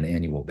now on an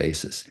annual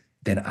basis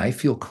than I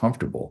feel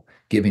comfortable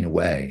giving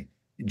away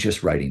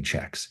just writing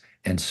checks.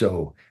 And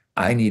so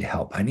I need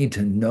help. I need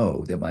to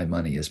know that my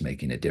money is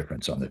making a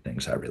difference on the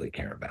things I really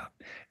care about.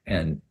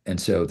 And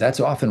so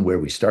that's often where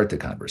we start the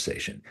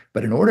conversation.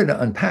 But in order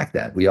to unpack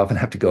that, we often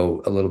have to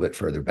go a little bit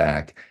further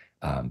back.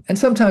 And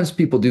sometimes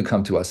people do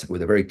come to us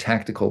with a very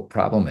tactical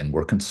problem, and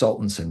we're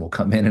consultants and we'll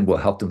come in and we'll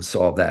help them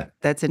solve that.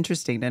 That's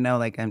interesting to know.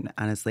 Like,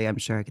 I'm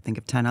sure I could think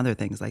of 10 other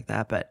things like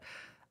that, but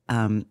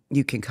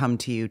you can come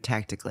to you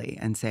tactically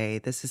and say,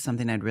 this is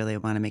something I'd really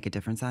want to make a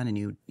difference on. And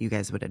you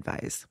guys would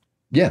advise.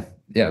 Yeah,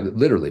 yeah,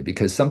 literally,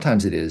 because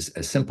sometimes it is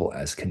as simple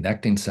as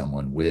connecting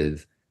someone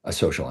with a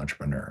social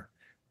entrepreneur,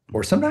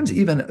 or sometimes Mhm.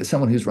 even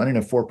someone who's running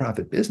a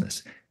for-profit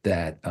business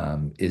that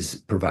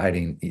is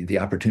providing the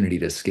opportunity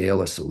to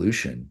scale a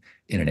solution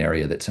in an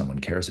area that someone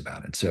cares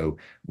about. And so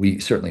we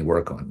certainly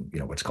work on,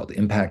 what's called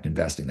impact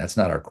investing. That's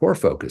not our core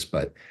focus,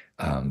 but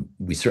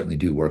we certainly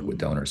do work with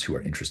donors who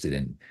are interested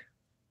in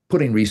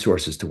putting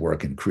resources to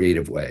work in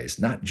creative ways,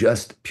 not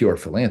just pure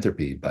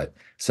philanthropy, but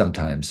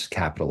sometimes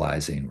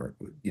capitalizing or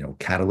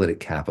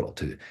catalytic capital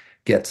to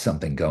get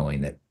something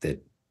going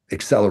that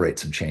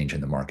accelerates some change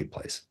in the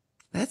marketplace.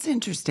 That's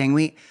interesting.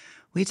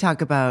 We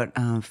talk about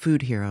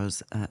food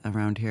heroes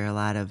around here a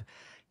lot of,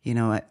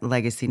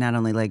 legacy, not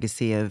only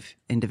legacy of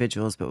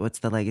individuals, but what's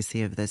the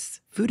legacy of this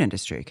food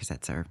industry? Because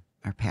that's our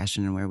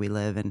passion and where we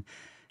live. And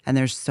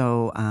there's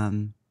so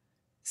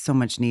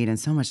much need and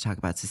so much talk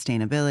about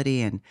sustainability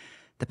and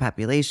the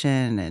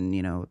population. And,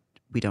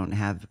 we don't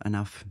have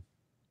enough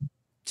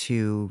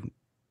to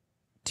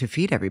to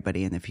feed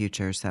everybody in the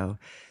future. So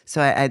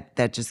I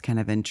that just kind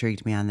of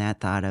intrigued me on that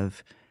thought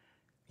of,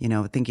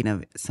 thinking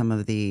of some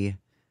of the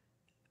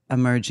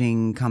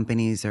emerging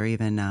companies, or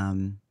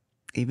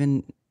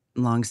even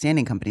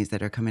long-standing companies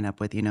that are coming up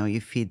with,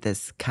 you feed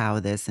this cow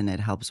this and it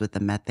helps with the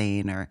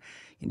methane, or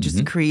just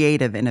Hmm.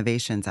 creative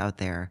innovations out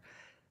there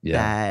Yeah.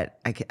 that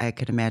I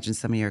could imagine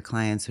some of your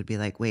clients would be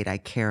like, wait, I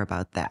care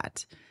about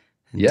that.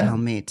 And Yeah.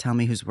 tell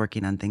me who's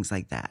working on things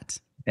like that.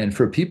 And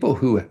for people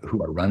who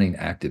are running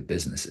active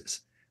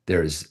businesses,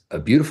 there's a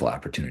beautiful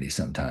opportunity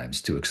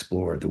sometimes to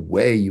explore the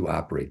way you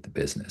operate the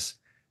business.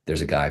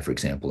 There's a guy, for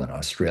example, in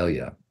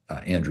Australia,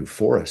 Andrew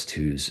Forrest,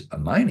 who's a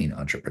mining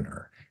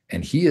entrepreneur,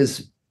 and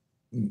he's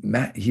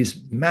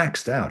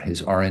maxed out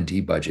his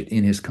R&D budget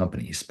in his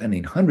company. He's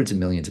spending hundreds of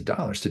millions of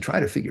dollars to try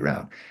to figure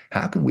out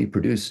how can we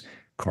produce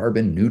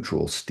carbon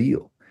neutral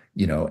steel,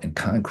 and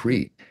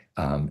concrete.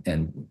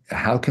 And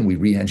how can we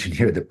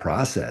re-engineer the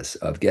process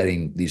of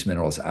getting these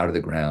minerals out of the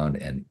ground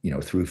and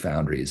through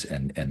foundries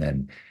and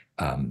then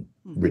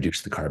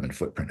reduce the carbon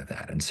footprint of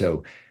that? And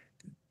so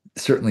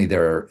certainly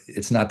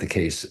it's not the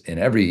case in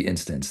every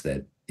instance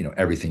that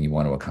everything you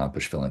want to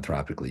accomplish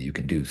philanthropically you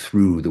can do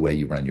through the way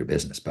you run your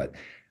business, but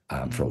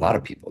for a lot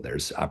of Mhm. people,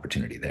 there's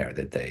opportunity there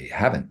that they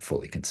haven't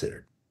fully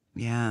considered.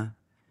 Yeah.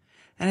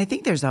 And I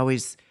think there's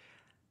always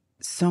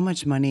so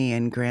much money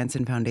in grants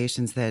and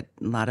foundations that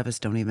a lot of us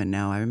don't even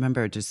know. I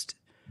remember just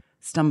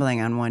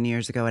stumbling on one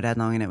years ago at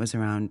Edlong, and it was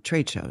around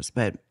trade shows,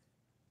 but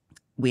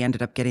we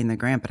ended up getting the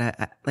grant.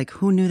 But like,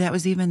 who knew that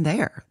was even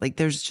there? Like,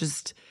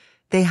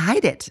 they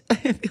hide it.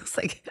 It feels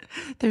like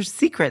there's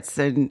secrets.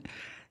 And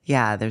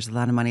yeah, there's a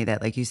lot of money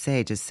that, like you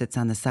say, just sits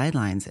on the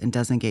sidelines and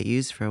doesn't get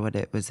used for what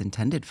it was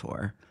intended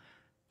for,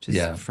 which is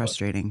Yeah.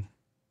 frustrating.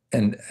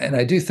 And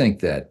I do think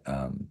that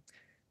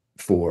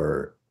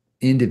for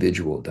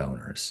individual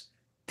donors,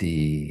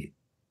 the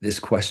this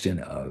question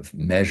of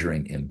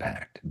measuring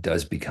impact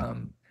does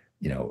become,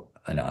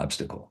 an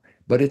obstacle.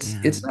 But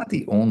Yeah. it's not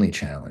the only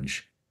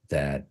challenge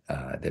that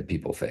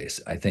people face.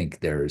 I think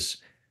there's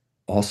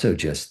also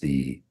just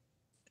the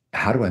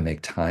how do I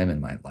make time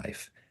in my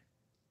life?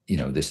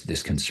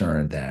 This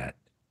concern that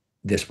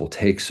this will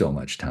take so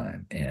much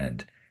time.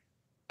 And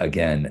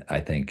again, I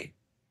think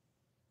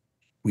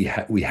we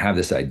have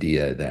this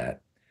idea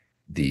that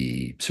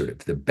the sort of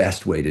the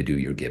best way to do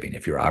your giving,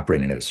 if you're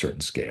operating at a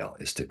certain scale,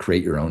 is to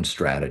create your own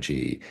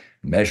strategy,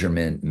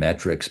 measurement,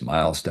 metrics,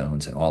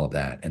 milestones, and all of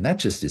that. And that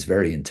just is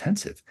very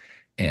intensive.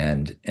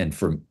 And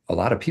for a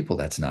lot of people,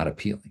 that's not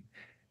appealing.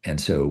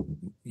 And so,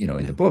 in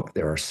the No. book,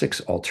 there are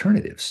 6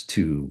 alternatives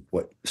to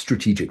what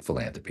strategic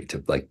philanthropy,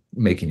 to like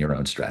making your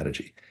own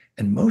strategy.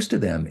 And most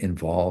of them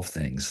involve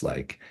things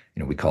like,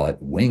 we call it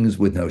wings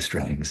with no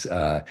strings,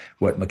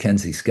 what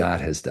Mackenzie Scott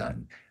has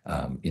done,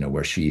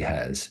 where she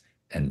has,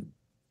 and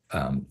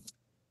um,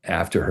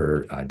 after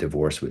her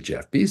divorce with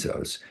Jeff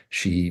Bezos,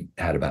 she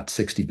had about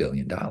 $60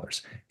 billion.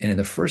 And in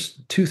the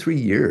first 2, 3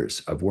 years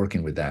of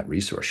working with that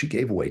resource, she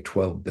gave away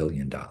 $12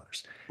 billion. And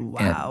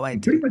Wow. she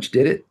pretty much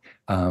did it.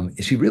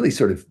 She really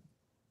sort of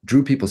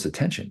drew people's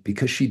attention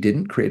because she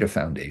didn't create a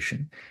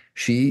foundation.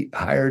 She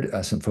hired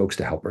some folks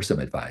to help her, some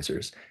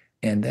advisors,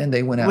 and then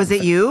they went out Was and it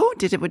found.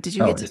 you? What did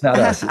you No, get it's not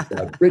us. It's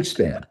to?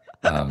 Bridgespan,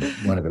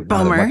 one of the much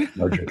Bummer.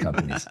 larger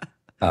companies.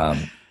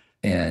 Um,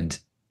 and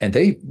and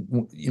they,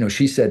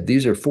 she said,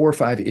 these are 4 or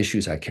 5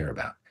 issues I care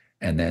about.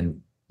 And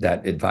then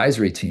that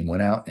advisory team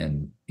went out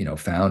and,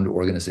 found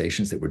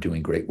organizations that were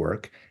doing great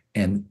work.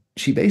 And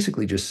she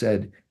basically just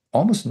said,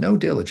 almost no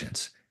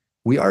diligence.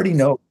 We already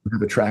know we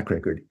have a track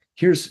record.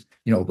 Here's,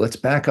 let's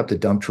back up the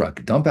dump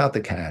truck, dump out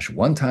the cash,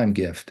 one-time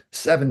gift,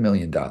 $7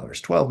 million,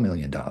 $12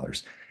 million.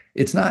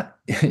 It's not,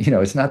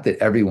 it's not that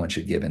everyone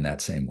should give in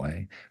that same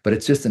way, but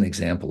it's just an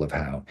example of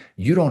how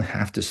you don't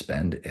have to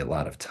spend a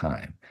lot of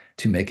time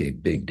to make a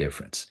big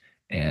difference.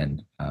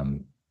 And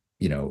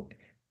you know,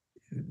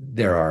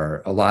 there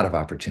are a lot of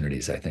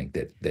opportunities I think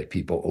that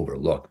people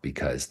overlook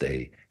because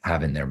they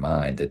have in their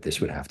mind that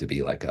this would have to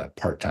be like a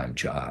part-time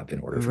job in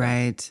order for them.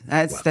 Right.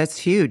 Well, That's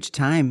huge.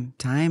 Time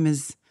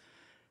is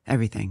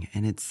everything.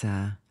 And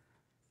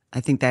I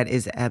think that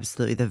is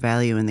absolutely the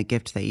value and the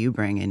gift that you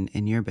bring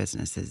in your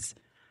business, is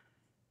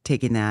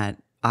taking that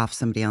off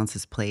somebody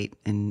else's plate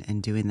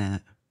and doing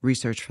the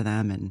research for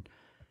them and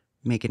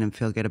making them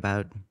feel good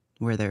about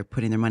where they're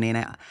putting their money.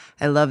 And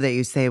I love that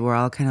you say we're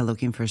all kind of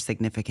looking for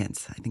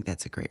significance. I think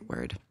that's a great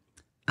word,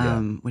 yeah.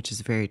 which is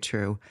very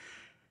true.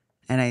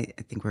 And I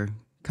think we're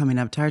coming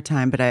up to our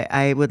time, but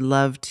I would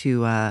love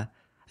to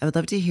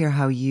hear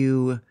how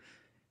you,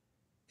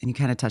 and you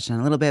kind of touched on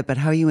it a little bit, but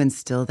how you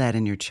instill that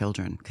in your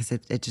children. Because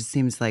it just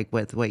seems like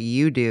with what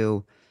you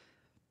do,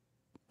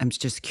 I'm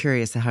just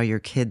curious how your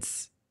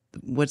kids,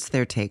 what's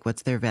their take?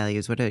 What's their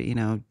values?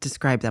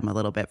 Describe them a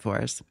little bit for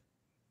us.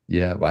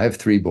 Yeah, well, I have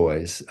 3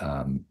 boys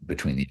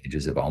between the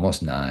ages of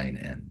almost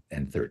 9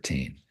 and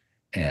 13.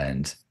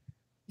 And,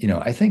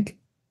 I think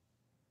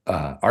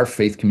our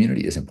faith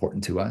community is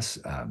important to us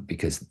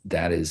because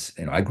that is,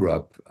 I grew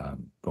up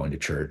going to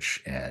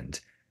church, and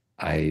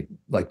I,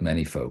 like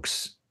many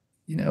folks,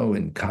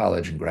 in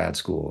college and grad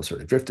school,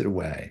 sort of drifted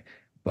away.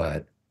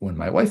 But when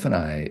my wife and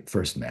I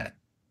first met,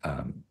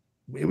 um,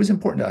 it was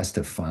important to us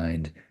to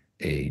find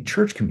a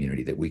church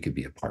community that we could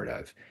be a part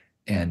of.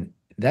 And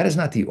that is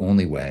not the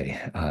only way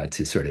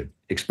to sort of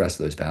express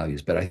those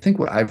values. But I think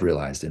what I've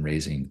realized in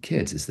raising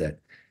kids is that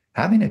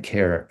having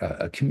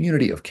a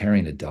community of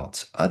caring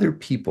adults, other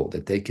people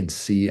that they can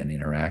see and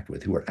interact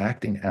with who are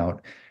acting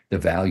out the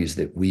values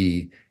that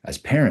we as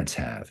parents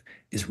have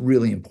is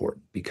really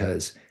important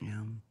because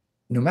Yeah.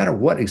 no matter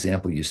what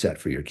example you set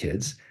for your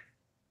kids,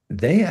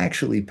 they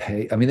actually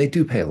pay, I mean, they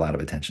do pay a lot of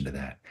attention to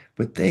that,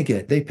 but they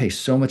pay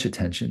so much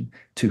attention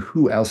to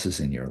who else is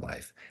in your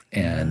life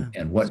Yeah. and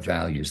It's what true.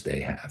 values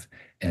they have.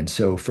 And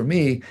so for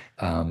me,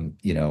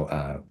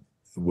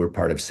 we're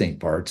part of St.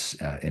 Bart's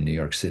in New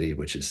York City,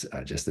 which is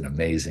just an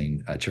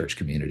amazing church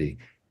community.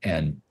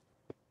 And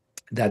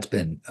that's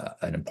been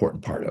an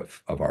important part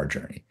of our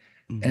journey.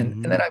 And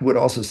Mm-hmm. then I would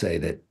also say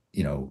that,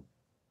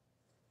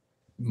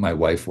 my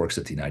wife works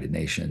at the United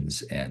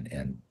Nations and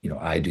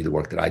I do the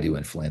work that I do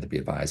in philanthropy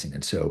advising.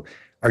 And so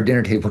our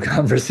dinner table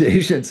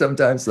conversation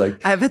sometimes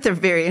like, I bet they're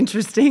very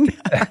interesting.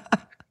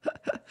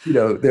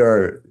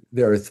 there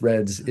are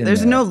threads in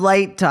There's no there.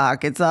 light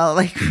talk. It's all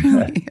like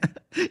really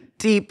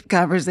deep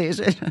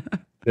conversation.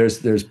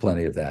 There's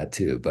plenty of that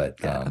too, but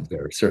Yeah.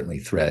 there are certainly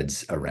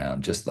threads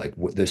around just like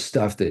the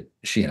stuff that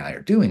she and I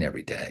are doing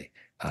every day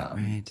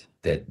Right.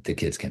 that the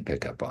kids can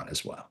pick up on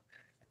as well.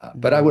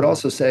 But I would Mm-hmm.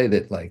 also say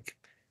that like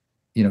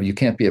you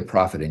can't be a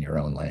prophet in your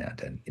own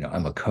land. And,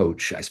 I'm a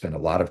coach. I spend a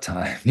lot of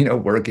time,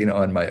 working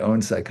on my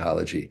own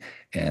psychology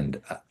and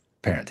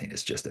parenting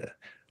is just a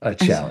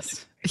It's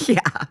challenge. just,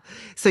 yeah.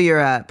 So you're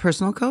a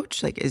personal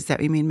coach? Like, is that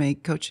what you mean by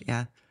coach?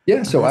 Yeah. Yeah.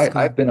 Oh, So that's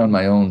cool. I've been on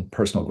my own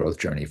personal growth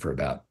journey for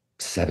about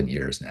 7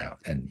 years now.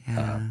 And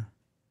Yeah.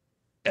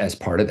 as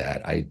part of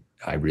that,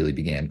 I really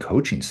began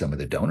coaching some of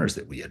the donors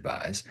that we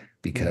advise Mm.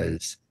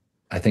 because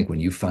I think when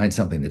you find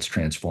something that's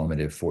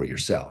transformative for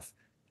yourself,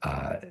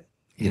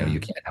 Yeah. you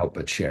can't help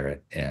but share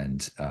it.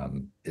 And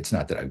it's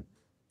not that I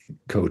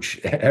coach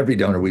every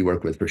donor we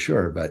work with for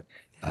sure, but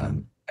Yeah.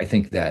 I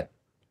think that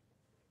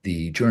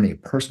the journey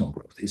of personal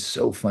growth is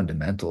so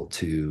fundamental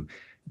to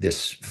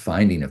this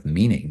finding of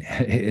meaning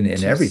in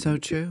everything, So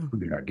true.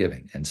 including our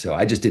giving. And so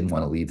I just didn't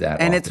want to leave that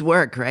And off it's the.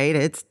 work, right?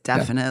 It's Yeah,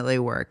 definitely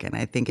work. And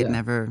I think it yeah.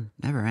 never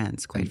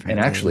ends, quite And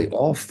frankly. actually, Like,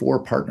 all four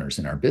partners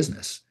in our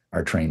business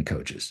are trained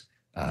coaches.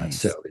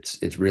 So nice.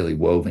 it's really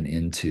woven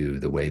into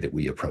the way that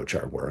we approach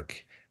our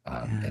work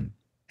Yeah.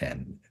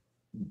 and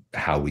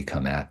how we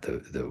come at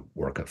the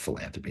work of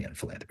philanthropy and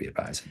philanthropy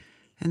advising.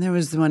 And there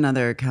was one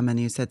other comment.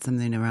 You said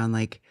something around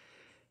like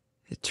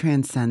it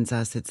transcends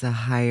us. It's a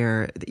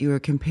higher, you were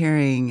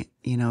comparing,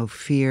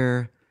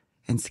 fear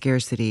and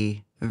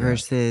scarcity Yeah.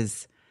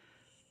 versus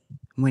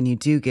when you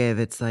do give,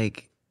 it's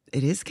like,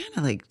 it is kind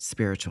of like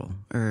spiritual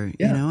or,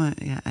 Yeah.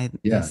 yeah, I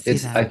Yeah. see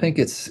I that. think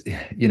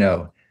you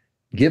know,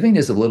 giving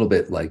is a little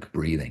bit like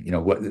breathing.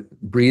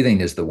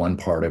 Breathing is the one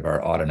part of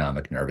our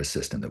autonomic nervous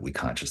system that we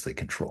consciously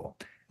control.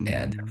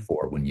 And Hmm.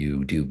 therefore, when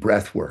you do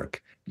breath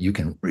work, you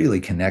can really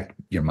connect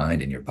your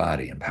mind and your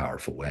body in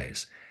powerful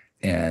ways.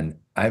 And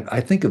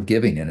I think of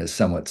giving in a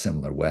somewhat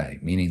similar way,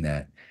 meaning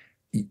that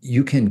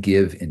you can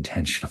give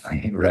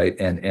intentionally, right?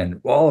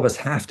 And all of us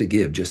have to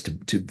give just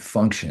to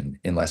function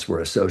unless we're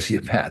a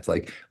sociopath.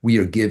 Like we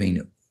are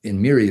giving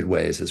in myriad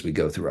ways as we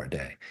go through our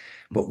day.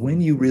 But when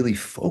Hmm. you really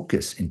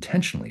focus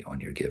intentionally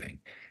on your giving,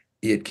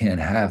 it can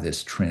have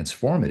this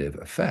transformative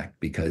effect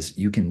because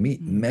you can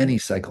meet many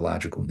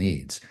psychological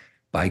needs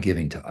by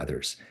giving to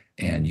others.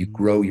 And you Hmm.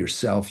 grow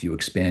yourself, you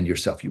expand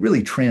yourself, you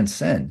really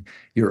transcend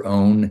your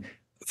own.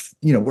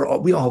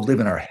 We all live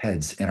in our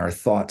heads and our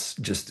thoughts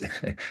just,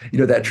 that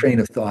Hmm. train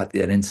of thought,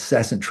 that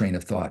incessant train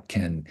of thought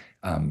can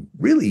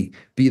really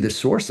be the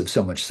source of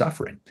so much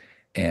suffering.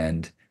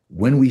 And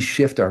when we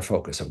shift our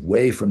focus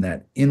away from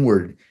that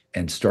inward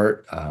and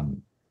start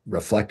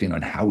reflecting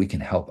on how we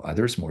can help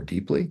others more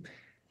deeply,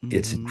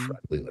 it's Hmm.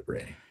 incredibly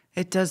liberating.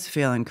 It does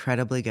feel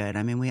incredibly good.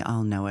 I mean, we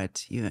all know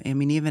it. I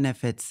mean, even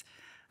if it's,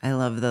 I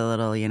love the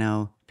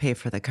little, pay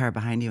for the car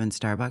behind you in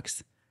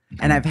Starbucks.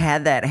 And I've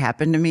had that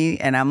happen to me.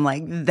 And I'm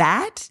like,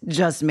 that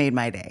just made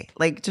my day.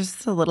 Like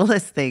just the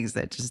littlest things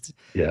that just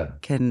Yeah.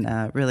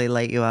 can really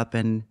light you up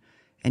and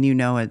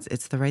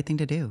it's the right thing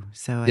to do.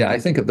 So I Yeah. I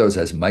think, think of those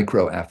as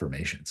micro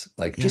affirmations,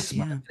 like yeah, just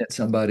smiling yeah. at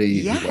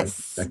somebody who wasn't Yes.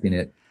 expecting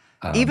it.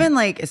 Even Um,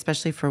 like,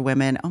 especially for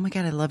women, oh my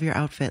God, I love your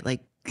outfit.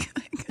 Like,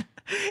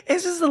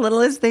 it's just the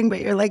littlest thing,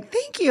 but you're like,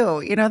 thank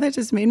you. That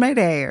just made my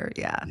day. Or,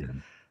 yeah, yeah.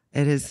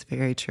 it Yeah. is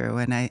very true.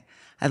 And I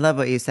love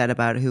what you said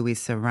about who we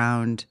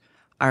surround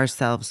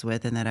ourselves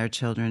with and that our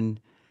children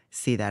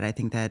see that. I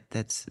think that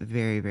that's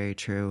very, very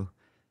true.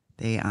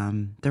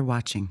 They're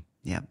watching.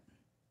 Yep.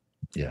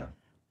 Yeah.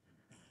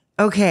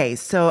 Okay,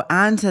 so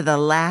on to the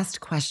last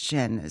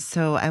question.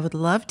 So I would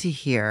love to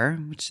hear,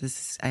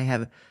 I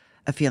have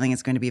a feeling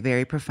it's going to be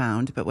very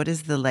profound, but what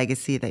is the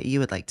legacy that you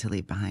would like to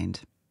leave behind?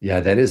 Yeah,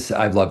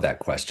 I love that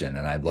question.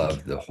 And I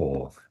love the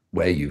whole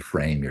way you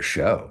frame your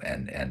show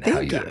and how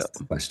Thank you you. ask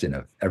the question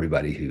of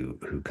everybody who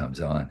comes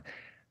on.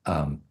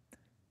 Um,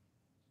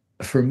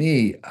 for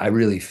me, I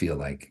really feel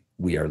like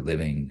we are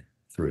living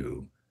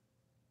through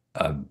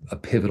a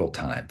pivotal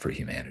time for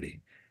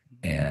humanity.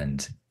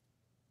 And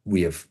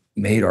we have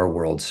made our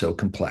world so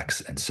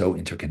complex and so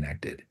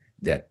interconnected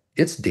that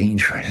it's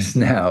dangerous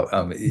now,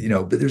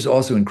 but there's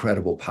also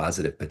incredible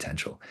positive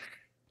potential.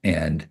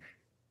 And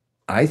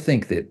I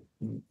think that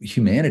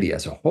humanity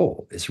as a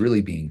whole is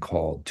really being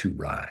called to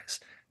rise,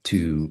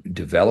 to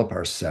develop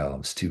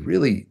ourselves, to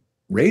really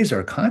raise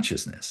our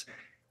consciousness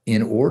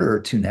in order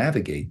to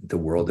navigate the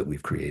world that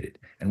we've created.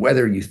 And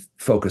whether you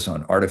focus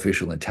on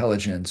artificial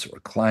intelligence or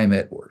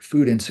climate or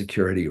food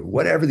insecurity or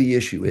whatever the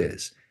issue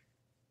is,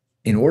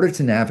 in order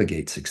to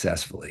navigate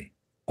successfully,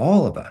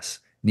 all of us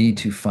need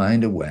to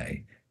find a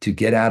way to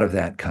get out of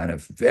that kind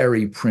of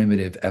very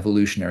primitive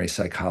evolutionary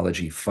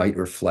psychology, fight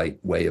or flight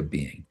way of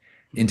being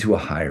into a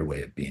higher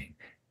way of being.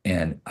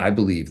 And I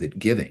believe that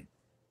giving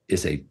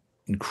is a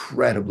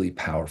incredibly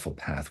powerful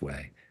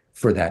pathway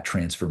for that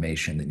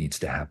transformation that needs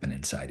to happen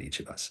inside each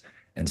of us.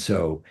 And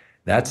so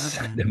that's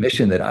the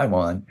mission that I'm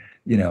on,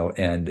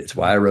 and it's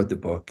why I wrote the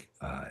book.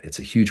 It's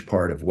a huge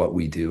part of what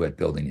we do at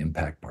Building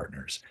Impact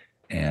Partners.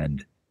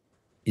 And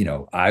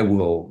I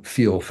will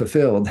feel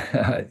fulfilled,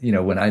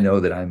 when I know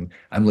that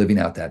I'm living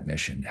out that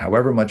mission.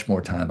 However much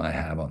more time I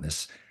have on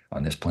this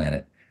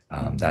planet,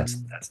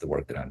 that's the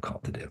work that I'm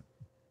called to do.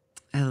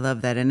 I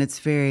love that, and it's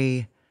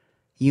very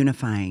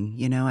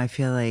unifying. I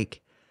feel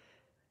like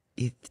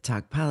you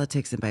talk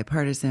politics and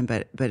bipartisan,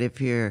 but if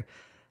you're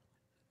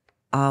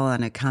all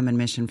on a common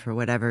mission for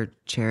whatever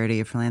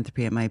charity or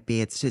philanthropy it might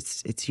be,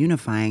 it's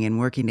unifying and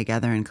working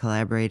together and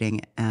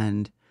collaborating,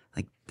 and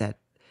like that.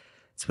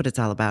 It's what it's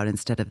all about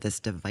instead of this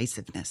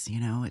divisiveness.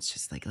 It's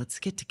just like, let's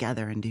get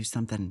together and do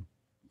something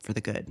for the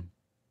good.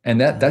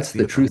 And that's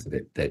the truth of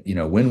it, that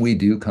when we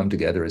do come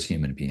together as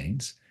human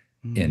beings,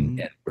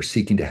 and we're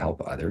seeking to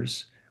help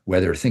others,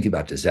 whether thinking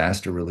about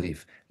disaster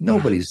relief,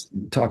 nobody's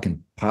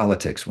talking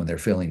politics when they're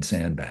filling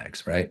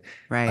sandbags, right?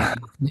 Right.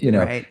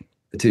 Right.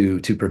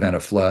 To prevent a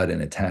flood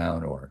in a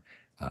town, or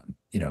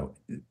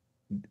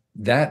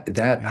that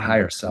right.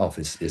 Higher self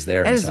is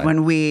there. That is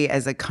when we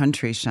as a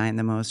country shine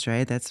the most,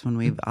 right? That's when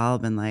we've all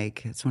been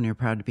like, it's when you're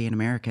proud to be an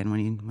American,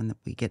 when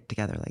we get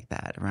together like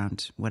that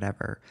around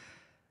whatever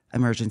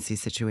emergency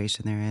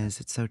situation there is.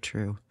 It's so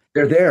true.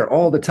 They're there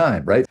all the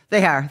time, right?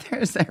 They are.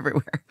 They're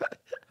everywhere.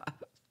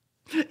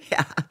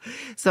 Yeah.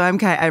 So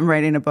I'm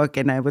writing a book,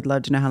 and I would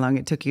love to know how long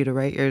it took you to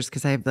write yours,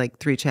 because I have like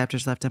 3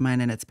 chapters left on mine,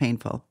 and it's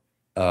painful.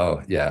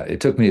 Oh yeah, it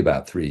took me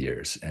about 3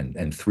 years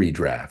and 3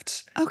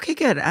 drafts. Okay,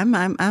 good. I'm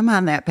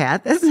on that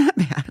path. That's not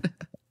bad.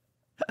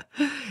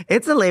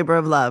 It's a labor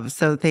of love.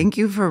 So thank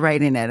you for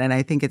writing it, and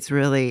I think it's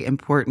really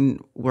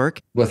important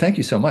work. Well, thank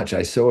you so much.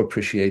 I so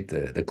appreciate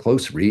the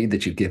close read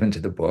that you've given to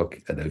the book,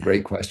 the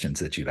great questions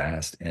that you've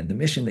asked, and the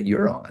mission that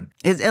you're on.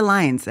 It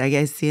aligns.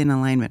 I see an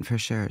alignment for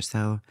sure.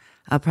 So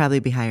I'll probably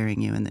be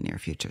hiring you in the near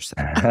future. So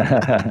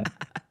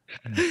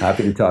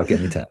happy to talk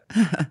anytime.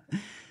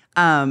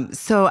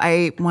 So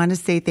I want to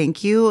say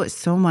thank you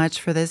so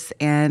much for this,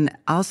 and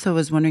also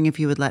was wondering if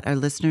you would let our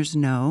listeners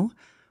know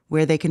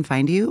where they can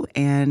find you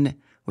and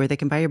where they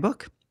can buy your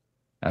book.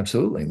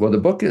 Absolutely. Well, the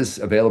book is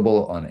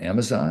available on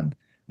Amazon,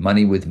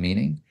 Money with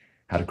Meaning,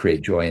 How to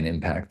Create Joy and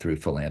Impact Through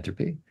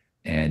Philanthropy.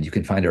 And you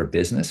can find our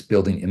business,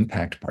 Building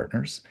Impact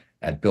Partners,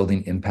 at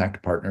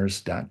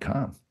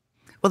buildingimpactpartners.com.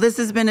 Well, this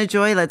has been a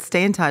joy. Let's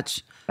stay in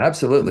touch.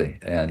 Absolutely.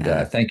 And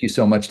thank you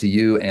so much to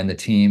you and the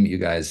team. You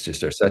guys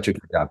just are such a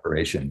good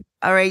operation.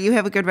 All right. You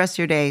have a good rest of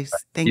your day.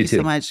 Thank you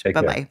so much. Take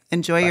Bye-bye. care.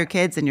 Enjoy Bye. your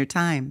kids and your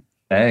time.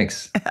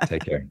 Thanks.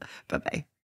 Take care. Bye-bye.